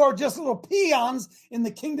people who are just little peons in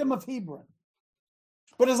the kingdom of Hebron.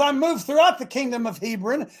 But as I move throughout the kingdom of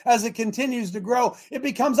Hebron, as it continues to grow, it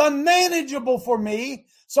becomes unmanageable for me.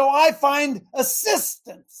 So I find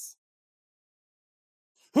assistants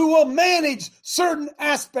who will manage certain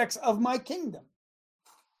aspects of my kingdom.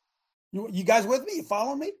 You guys with me? You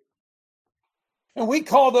follow me? And we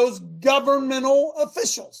call those governmental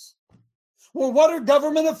officials. Well, what are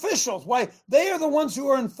government officials? Why, they are the ones who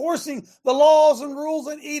are enforcing the laws and rules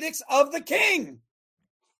and edicts of the king.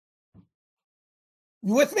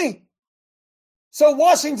 You with me? So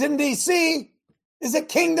Washington, D.C. is a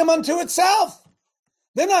kingdom unto itself.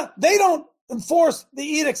 They don't enforce the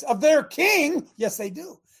edicts of their king. Yes, they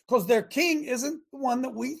do. Because their king isn't the one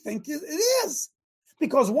that we think it is.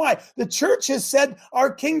 Because why? The church has said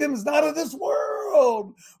our kingdom is not of this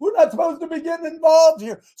world. We're not supposed to be getting involved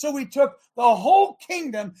here. So we took the whole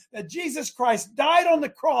kingdom that Jesus Christ died on the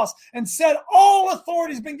cross and said, all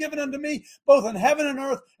authority has been given unto me, both in heaven and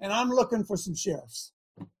earth, and I'm looking for some sheriffs.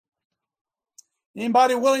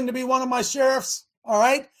 Anybody willing to be one of my sheriffs? All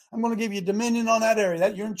right. I'm going to give you dominion on that area.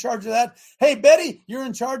 You're in charge of that. Hey, Betty, you're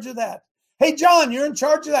in charge of that. Hey, John, you're in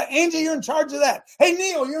charge of that. Angie, you're in charge of that. Hey,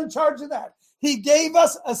 Neil, you're in charge of that. He gave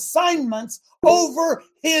us assignments over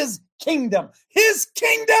his kingdom. His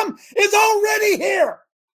kingdom is already here.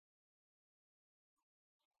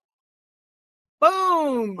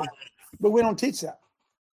 Boom. But we don't teach that.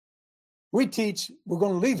 We teach we're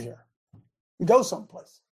going to leave here and go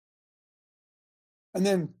someplace. And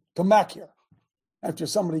then come back here after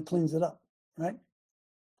somebody cleans it up, right?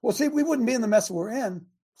 Well, see, we wouldn't be in the mess we're in.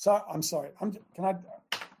 So I'm sorry.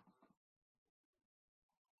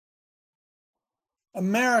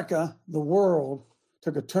 America, the world,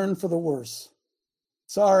 took a turn for the worse.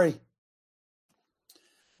 Sorry.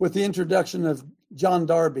 With the introduction of John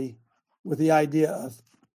Darby, with the idea of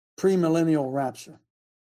premillennial rapture.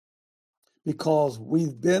 Because we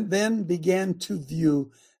then began to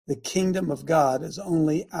view the kingdom of God as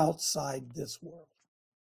only outside this world.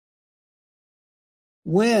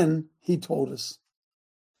 When he told us,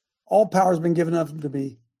 all power has been given unto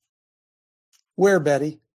me. Where,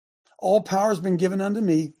 Betty? All power has been given unto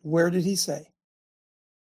me. Where did he say?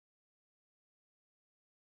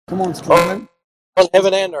 Come on, Stephen. On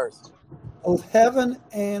heaven and earth. of heaven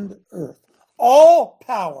and earth. All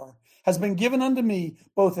power has been given unto me,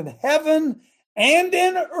 both in heaven and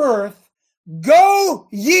in earth. Go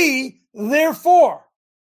ye therefore.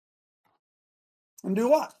 And do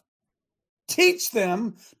what? Teach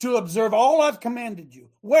them to observe all I've commanded you.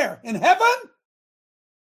 Where? In heaven?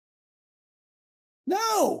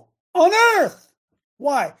 No, on earth.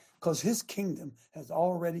 Why? Because his kingdom has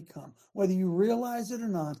already come. Whether you realize it or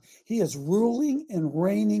not, he is ruling and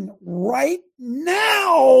reigning right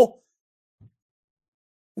now.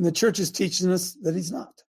 And the church is teaching us that he's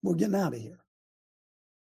not. We're getting out of here.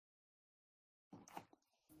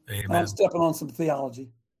 Amen. I'm stepping on some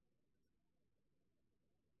theology.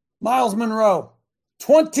 Miles Monroe,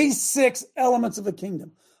 26 elements of a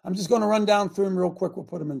kingdom. I'm just going to run down through them real quick. We'll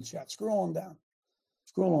put them in the chat. Scroll on down.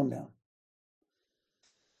 Scroll on down.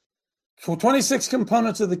 So 26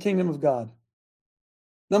 components of the kingdom of God.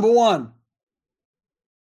 Number 1,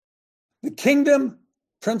 the kingdom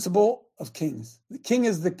principle of kings. The king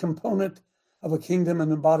is the component of a kingdom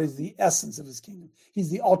and embodies the essence of his kingdom.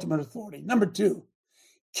 He's the ultimate authority. Number 2,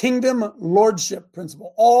 kingdom lordship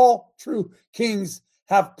principle. All true kings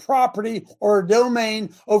have property or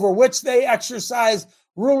domain over which they exercise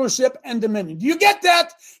rulership and dominion. Do you get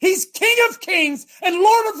that? He's King of Kings and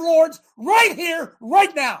Lord of Lords right here,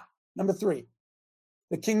 right now. Number 3,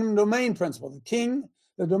 the kingdom domain principle.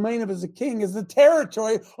 The domain of a king is the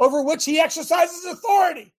territory over which he exercises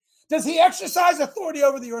authority. Does he exercise authority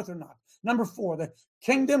over the earth or not? Number 4, the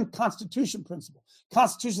kingdom constitution principle.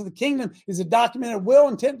 Constitution of the kingdom is a documented will,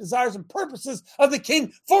 intent, desires, and purposes of the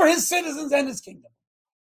king for his citizens and his kingdom.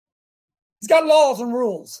 He's got laws and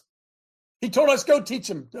rules. He told us, go teach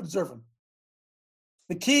them, observe them.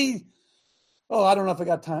 The key, I don't know if I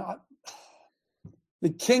got time. The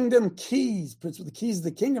kingdom keys principle. The keys of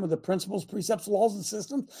the kingdom are the principles, precepts, laws, and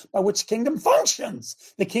systems by which kingdom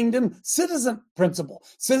functions. The kingdom citizen principle.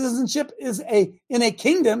 Citizenship in a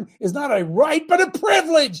kingdom is not a right, but a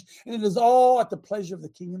privilege. And it is all at the pleasure of the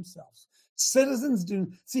king himself. Citizens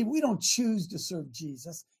we don't choose to serve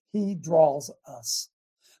Jesus. He draws us.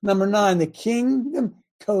 Number 9, the kingdom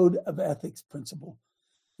code of ethics principle.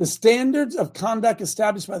 The standards of conduct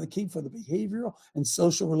established by the king for the behavioral and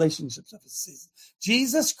social relationships of his citizens.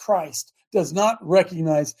 Jesus Christ does not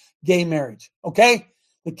recognize gay marriage, okay?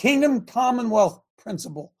 The kingdom commonwealth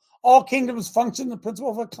principle. All kingdoms function the principle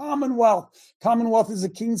of a commonwealth. Commonwealth is a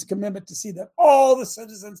king's commitment to see that all the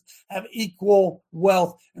citizens have equal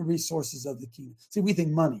wealth and resources of the kingdom. See, we think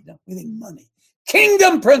money, don't we? We think money.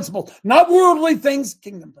 Kingdom principles, not worldly things,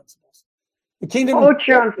 kingdom principles. The kingdom. Coach,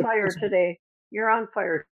 you're on fire today. You're on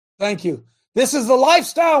fire. Thank you. This is the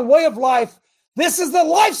lifestyle way of life. This is the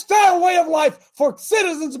lifestyle way of life for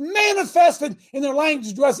citizens manifested in their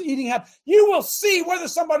language, dress, eating habits. You will see whether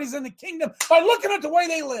somebody's in the kingdom by looking at the way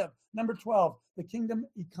they live. Number 12, the kingdom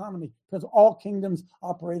economy. Because all kingdoms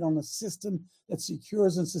operate on a system that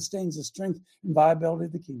secures and sustains the strength and viability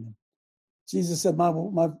of the kingdom. Jesus said,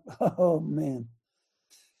 oh man.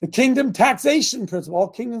 The kingdom taxation principle. All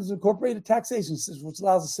kingdoms incorporate a taxation system, which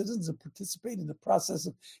allows the citizens to participate in the process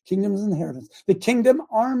of kingdom's inheritance. The kingdom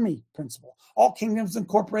army principle. All kingdoms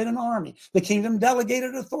incorporate an army. The kingdom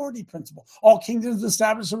delegated authority principle. All kingdoms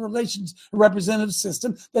establish a representative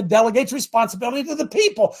system that delegates responsibility to the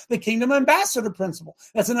people. The kingdom ambassador principle.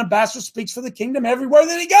 That's an ambassador speaks for the kingdom everywhere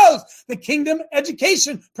that he goes. The kingdom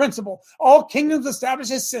education principle. All kingdoms establish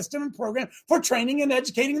a system and program for training and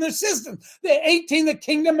educating their citizens. The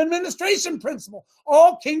kingdom administration principle.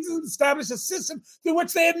 All kingdoms establish a system through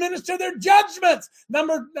which they administer their judgments.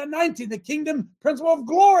 Number 19, the kingdom principle of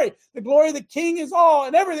glory. The glory of the king is all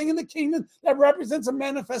and everything in the kingdom that represents and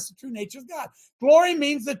manifests the true nature of God. Glory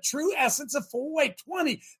means the true essence of full weight.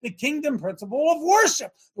 20, the kingdom principle of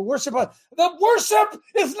worship. The worship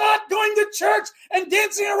is not going to church and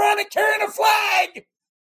dancing around and carrying a flag.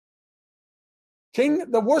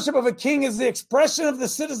 The worship of a king is the expression of the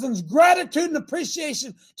citizens' gratitude and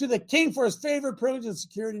appreciation to the king for his favor, privilege, and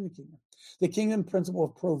security in the kingdom. The kingdom principle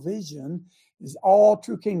of provision is all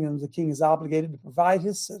true kingdoms. The king is obligated to provide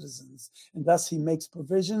his citizens, and thus he makes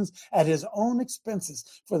provisions at his own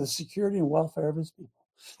expenses for the security and welfare of his people.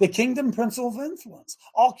 The kingdom principle of influence.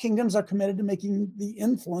 All kingdoms are committed to making the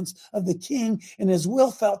influence of the king and his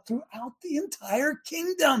will felt throughout the entire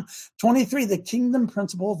kingdom. 23, the kingdom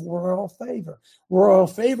principle of royal favor. Royal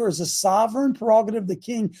favor is a sovereign prerogative of the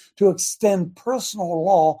king to extend personal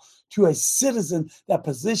law to a citizen that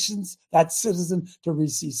positions that citizen to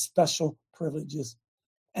receive special privileges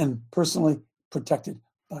and personally protected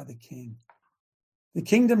by the king. The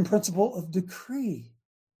kingdom principle of decree.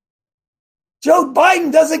 Joe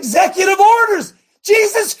Biden does executive orders.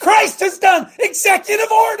 Jesus Christ has done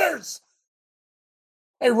executive orders.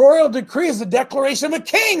 A royal decree is the declaration of a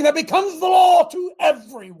king that becomes the law to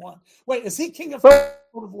everyone. Wait, is he king of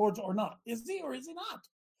lords or not? Is he or is he not?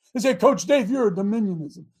 They say, Coach Dave, you're a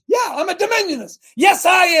dominionism. Yeah, I'm a dominionist. Yes,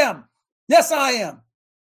 I am. Yes, I am.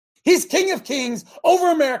 He's king of kings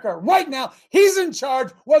over America right now. He's in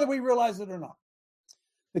charge, whether we realize it or not.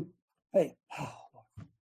 Hey, I'm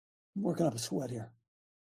working up a sweat here.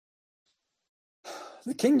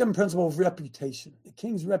 The kingdom principle of reputation. The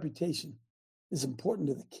king's reputation is important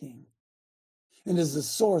to the king and is the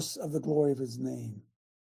source of the glory of his name.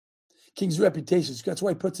 King's reputation, that's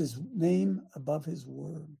why he puts his name above his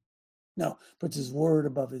word. No, puts his word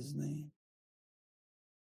above his name.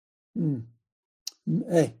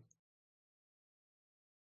 Hey,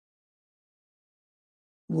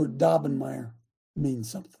 the word Daubenmeier means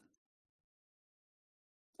something.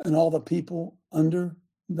 And all the people under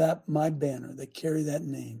that my banner that carry that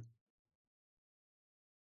name,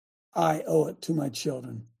 I owe it to my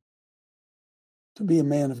children to be a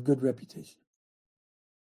man of good reputation.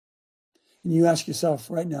 And you ask yourself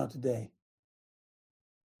right now today,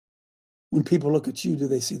 when people look at you, do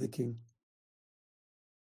they see the king?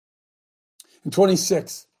 In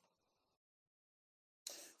 26,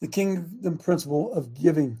 the kingdom principle of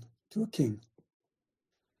giving to a king.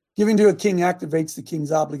 Giving to a king activates the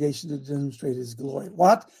king's obligation to demonstrate his glory.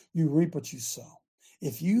 What? You reap what you sow.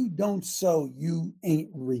 If you don't sow, you ain't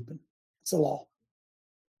reaping. It's a law.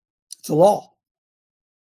 It's a law.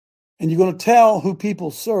 And you're going to tell who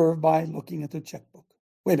people serve by looking at their checkbook.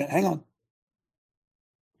 Wait a minute, hang on.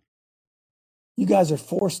 You guys are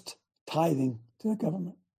forced tithing to the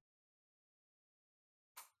government.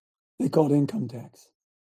 They call it income tax.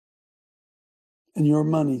 And your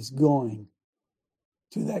money's going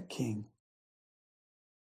to that king.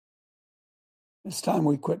 It's time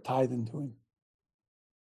we quit tithing to him.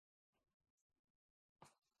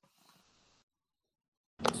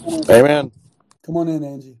 Amen. Come on in,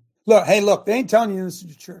 Angie. Look, they ain't telling you in this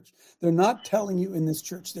church. They're not telling you in this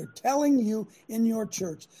church. They're telling you in your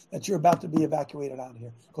church that you're about to be evacuated out of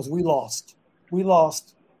here because we lost. We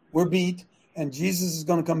lost. We're beat. And Jesus is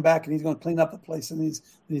going to come back and he's going to clean up the place. And he's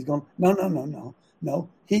going, no.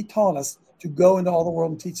 He taught us to go into all the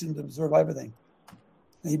world and teach them to observe everything.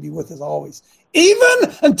 And he'd be with us always,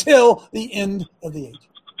 even until the end of the age.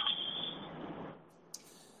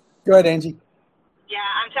 Go ahead, Angie. Yeah,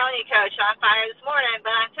 I'm telling you, Coach, I'm on fire this morning,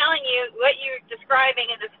 but I'm telling you, what you're describing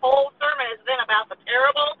in this whole sermon has been about the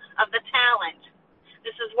parable of the talent.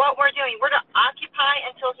 This is what we're doing. We're to occupy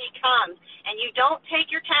until he comes. And you don't take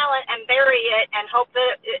your talent and bury it and hope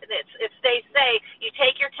that it stays safe. You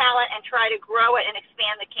take your talent and try to grow it and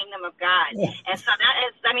expand the kingdom of God. Yeah. And so that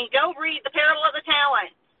is, go read the parable of the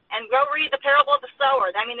talent. And go read the parable of the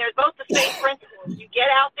sower. They're both the same principles. You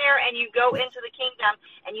get out there and you go into the kingdom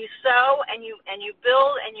and you sow and you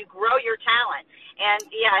build and you grow your talent. And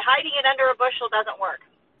hiding it under a bushel doesn't work.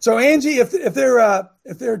 So Angie, if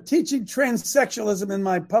they're teaching transsexualism in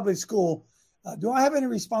my public school, do I have any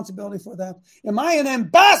responsibility for that? Am I an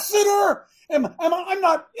ambassador? I'm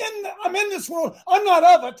in this world. I'm not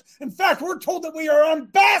of it. In fact, we're told that we are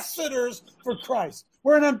ambassadors for Christ.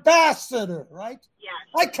 We're an ambassador, right? Yes.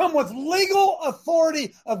 I come with legal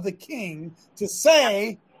authority of the king to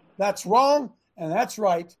say that's wrong and that's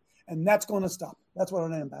right and that's going to stop. That's what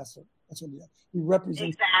an ambassador. That's what he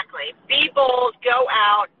represents. Exactly. Be bold. Go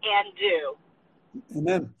out and do.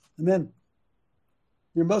 Amen. Amen.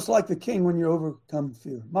 You're most like the king when you overcome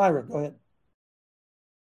fear. Myra, go ahead.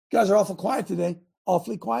 You guys are awfully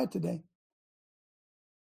quiet today.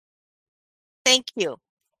 Thank you.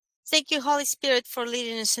 Thank you, Holy Spirit, for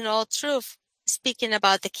leading us in all truth, speaking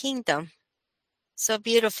about the kingdom. So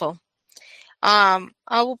beautiful. I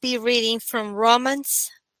will be reading from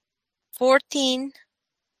Romans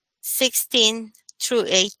 14:16 through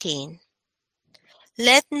 18.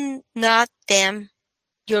 Let not them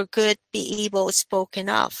your good be evil spoken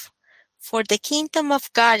of. For the kingdom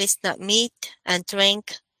of God is not meat and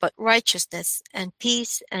drink, but righteousness and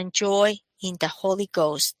peace and joy in the Holy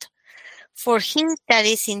Ghost. For he that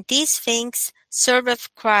is in these things serveth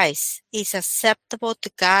Christ, is acceptable to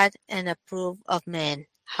God and approved of men.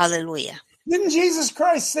 Hallelujah. Didn't Jesus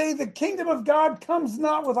Christ say the kingdom of God comes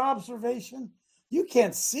not with observation? You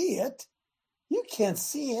can't see it. You can't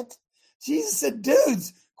see it. Jesus said,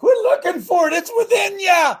 dudes, quit looking for it. It's within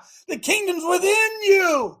you. The kingdom's within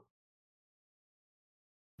you.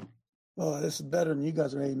 Oh, this is better than you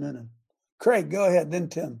guys are amening. Craig, go ahead, then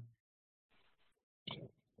Tim.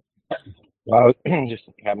 Well, I just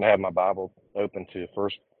happen to have my Bible open to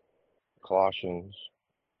First Colossians,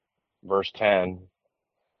 verse 10.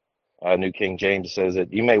 New King James says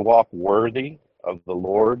that you may walk worthy of the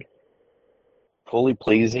Lord, fully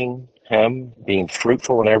pleasing him, being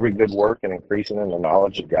fruitful in every good work and increasing in the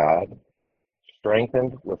knowledge of God,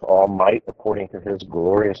 strengthened with all might according to his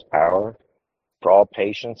glorious power, for all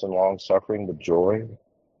patience and long suffering with joy,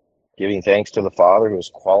 giving thanks to the Father who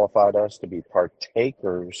has qualified us to be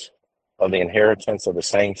partakers of the inheritance of the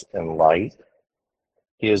saints in light.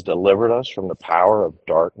 He has delivered us from the power of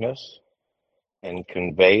darkness and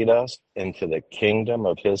conveyed us into the kingdom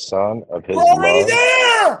of his Son, of We're his already love,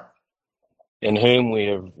 there. in whom we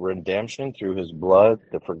have redemption through his blood,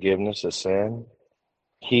 the forgiveness of sin.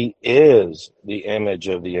 He is the image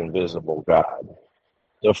of the invisible God,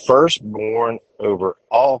 the firstborn over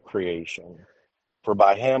all creation. For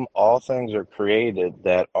by him all things are created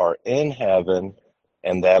that are in heaven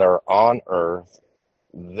and that are on earth,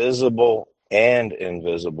 visible and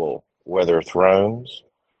invisible, whether thrones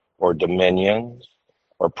or dominions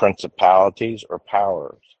or principalities or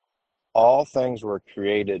powers. All things were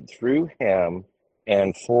created through him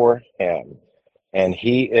and for him, and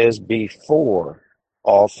he is before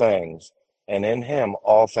all things, and in him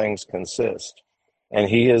all things consist. And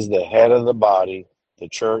he is the head of the body, the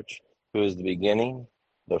church, who is the beginning,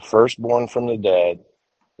 the firstborn from the dead,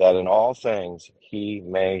 that in all things he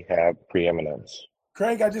may have preeminence.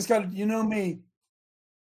 Craig, I just got, you know me.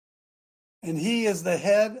 And he is the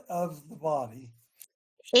head of the body.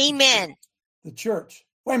 Amen. The church.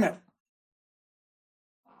 Wait a minute.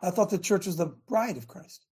 I thought the church was the bride of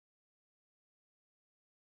Christ.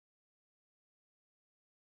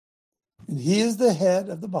 And he is the head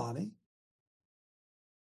of the body,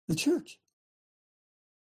 the church.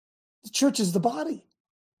 The church is the body,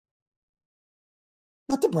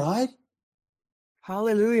 not the bride.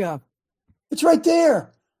 Hallelujah. It's right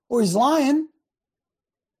there where he's lying.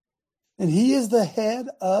 And he is the head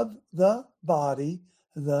of the body,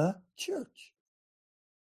 the church.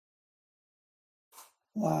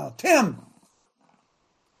 Wow. Tim.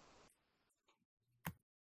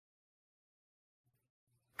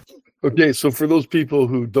 Okay, so for those people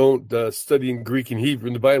who don't study in Greek and Hebrew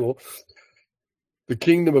in the Bible, the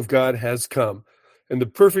kingdom of God has come. And the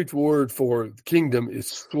perfect word for the kingdom is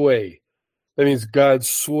sway. That means God's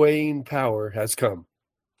swaying power has come.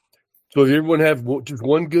 So if everyone have just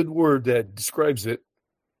one good word that describes it,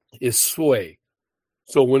 is sway.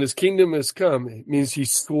 So when his kingdom has come, it means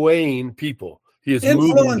he's swaying people. He is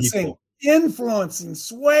moving people. Influencing,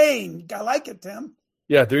 swaying. I like it, Tim.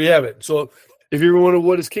 Yeah, there you have it. So if you want to know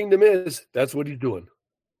what his kingdom is, that's what he's doing.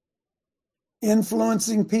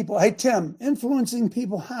 Influencing people. Hey, Tim, influencing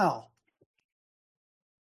people how?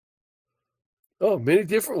 Oh, many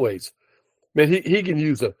different ways. Man, he can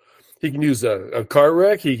use a car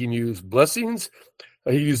wreck. He can use blessings.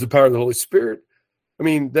 He can use the power of the Holy Spirit. I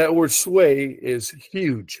mean, that word sway is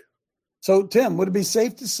huge. So, Tim, would it be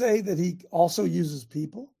safe to say that he also uses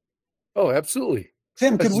people? Oh, absolutely.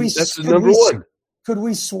 Tim, that's the number one. Could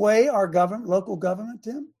we sway our government, local government,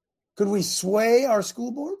 Tim? Could we sway our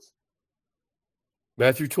school boards?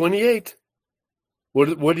 Matthew 28. What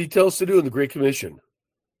did he tell us to do in the Great Commission?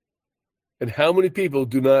 And how many people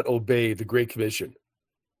do not obey the Great Commission?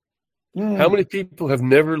 How many people have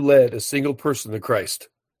never led a single person to Christ?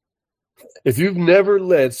 If you've never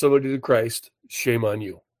led somebody to Christ, shame on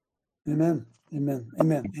you. Amen. Amen.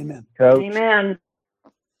 Amen. Amen. Coach. Amen.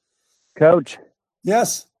 Coach.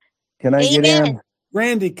 Yes. Can I get in?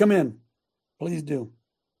 Randy, come in. Please do.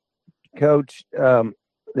 Coach,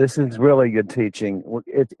 this is really good teaching.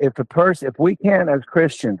 If we can't, as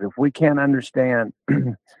Christians, if we can't understand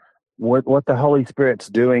what the Holy Spirit's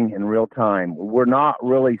doing in real time, we're not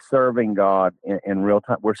really serving God in real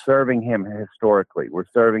time. We're serving him historically. We're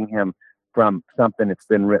serving him from something that's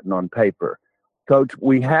been written on paper. Coach,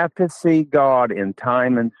 we have to see God in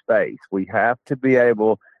time and space. We have to be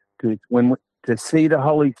able to see the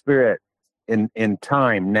Holy Spirit in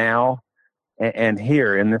time now and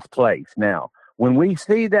here in this place now. When we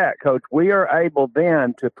see that, Coach, we are able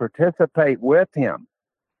then to participate with him.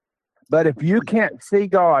 But if you can't see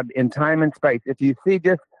God in time and space, if you see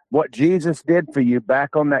just what Jesus did for you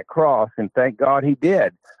back on that cross, and thank God he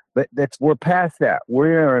did, but we're past that.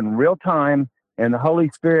 We're in real time, and the Holy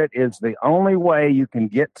Spirit is the only way you can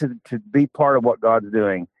get to be part of what God's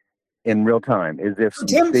doing in real time, is if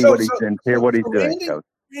you see what he's doing, hear what he's doing. Coach.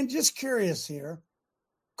 And just curious here,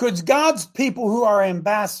 could God's people who are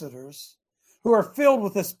ambassadors, who are filled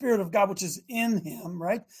with the Spirit of God, which is in him,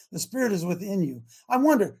 right? The Spirit is within you. I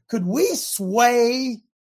wonder, could we sway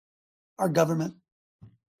our government?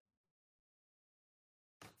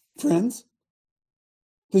 Friends,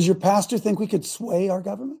 does your pastor think we could sway our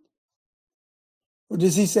government? Or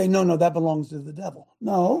does he say, no, that belongs to the devil?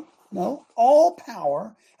 No. All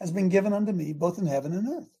power has been given unto me, both in heaven and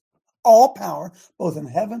earth. all power, both in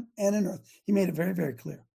heaven and in earth. He made it very, very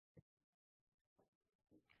clear.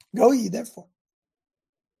 Go ye, therefore.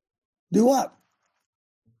 Do what?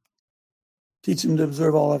 Teach them to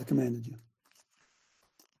observe all I've commanded you.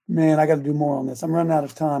 Man, I got to do more on this. I'm running out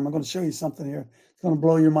of time. I'm going to show you something here. It's going to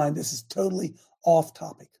blow your mind. This is totally off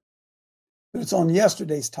topic, but it's on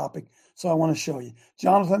yesterday's topic, so I want to show you.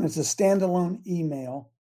 Jonathan, it's a standalone email.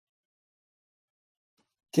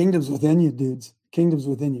 Kingdom's within you, dudes. Kingdom's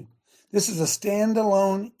within you. This is a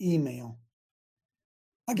standalone email.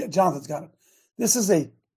 Jonathan's got it. This is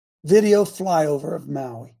a video flyover of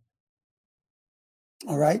Maui.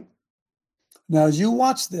 All right? Now, as you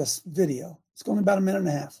watch this video, it's going about a minute and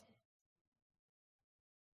a half.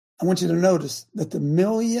 I want you to notice that the $1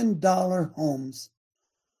 million homes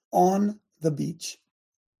on the beach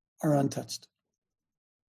are untouched.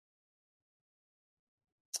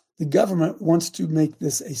 The government wants to make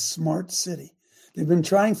this a smart city. They've been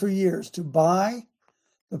trying for years to buy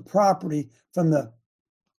the property from the,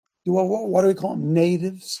 what do we call them,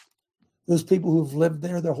 natives? Those people who've lived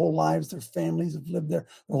there their whole lives, their families have lived there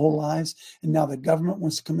their whole lives. And now the government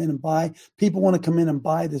wants to come in and buy. People want to come in and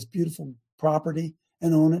buy this beautiful property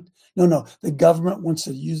and own it. No. The government wants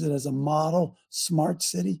to use it as a model smart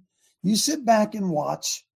city. You sit back and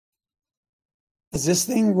watch as this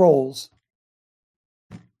thing rolls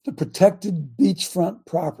the protected beachfront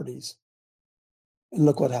properties. And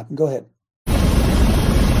look what happened. Go ahead.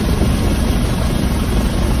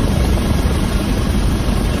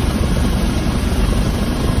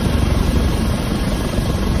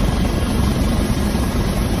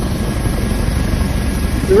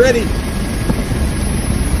 You ready?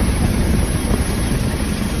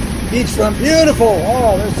 Beachfront, beautiful.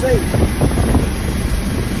 Oh, they're safe.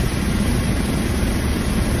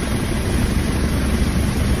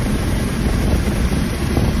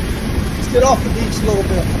 Let's get off the beach a little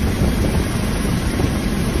bit.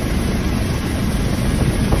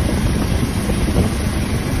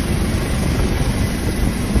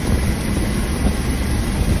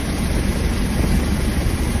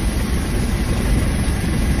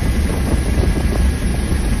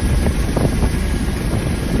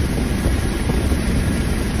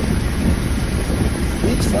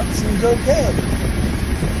 Beachfront seems okay.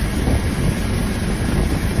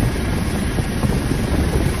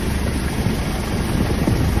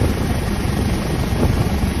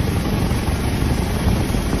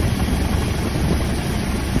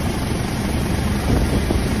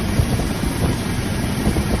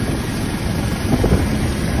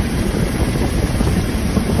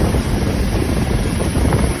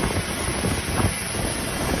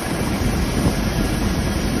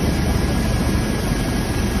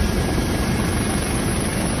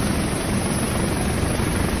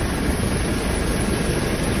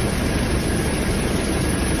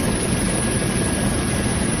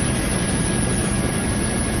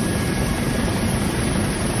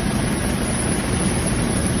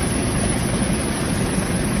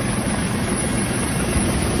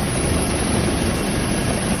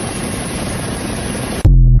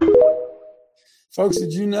 Folks,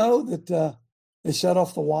 did you know that they shut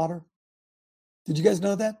off the water? Did you guys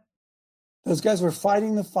know that? Those guys were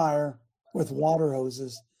fighting the fire with water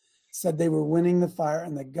hoses, said they were winning the fire,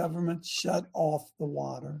 and the government shut off the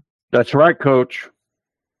water. That's right, Coach.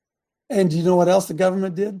 And do you know what else the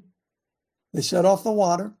government did? They shut off the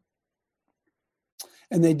water,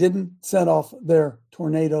 and they didn't set off their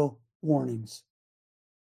tornado warnings.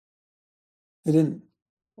 They didn't.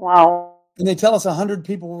 Wow. And they tell us 100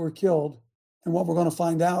 people were killed. And what we're going to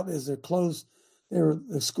find out is they're closed.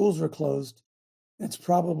 The schools were closed. It's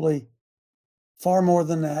probably far more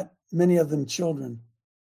than that. Many of them children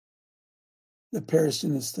that perished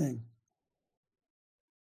in this thing.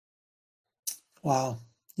 Wow.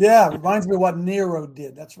 Yeah, reminds me of what Nero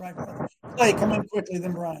did. That's right, brother. Clay, come in quickly,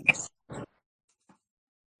 then Brian.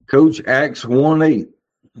 Coach, Acts 1:8.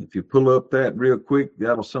 If you pull up that real quick,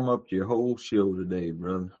 that'll sum up your whole show today,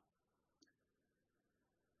 brother.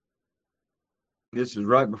 This is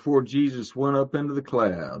right before Jesus went up into the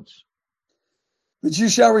clouds. But you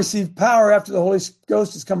shall receive power after the Holy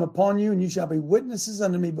Ghost has come upon you, and you shall be witnesses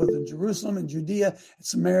unto me both in Jerusalem and Judea and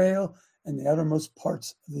Samaria and the uttermost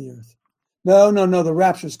parts of the earth. No, the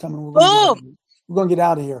rapture's coming. We're going to get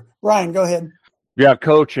out of here. Brian, go ahead. Yeah,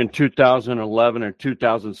 Coach, in 2011 and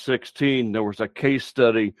 2016, there was a case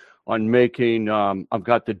study on making, I've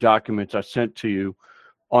got the documents I sent to you,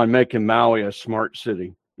 on making Maui a smart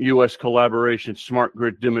city. U.S. collaboration smart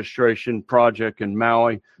grid demonstration project in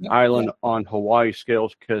Maui Island on Hawaii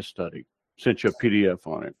scales case study. Sent you a PDF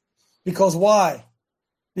on it. Because why?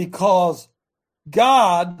 Because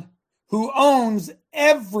God, who owns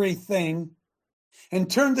everything and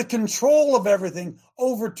turn the control of everything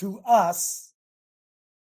over to us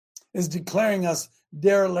is declaring us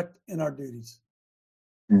derelict in our duties.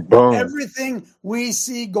 Boom. Everything we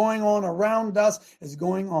see going on around us is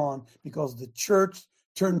going on because the church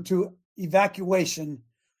turned to evacuation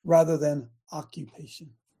rather than occupation.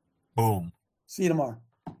 Boom. See you tomorrow.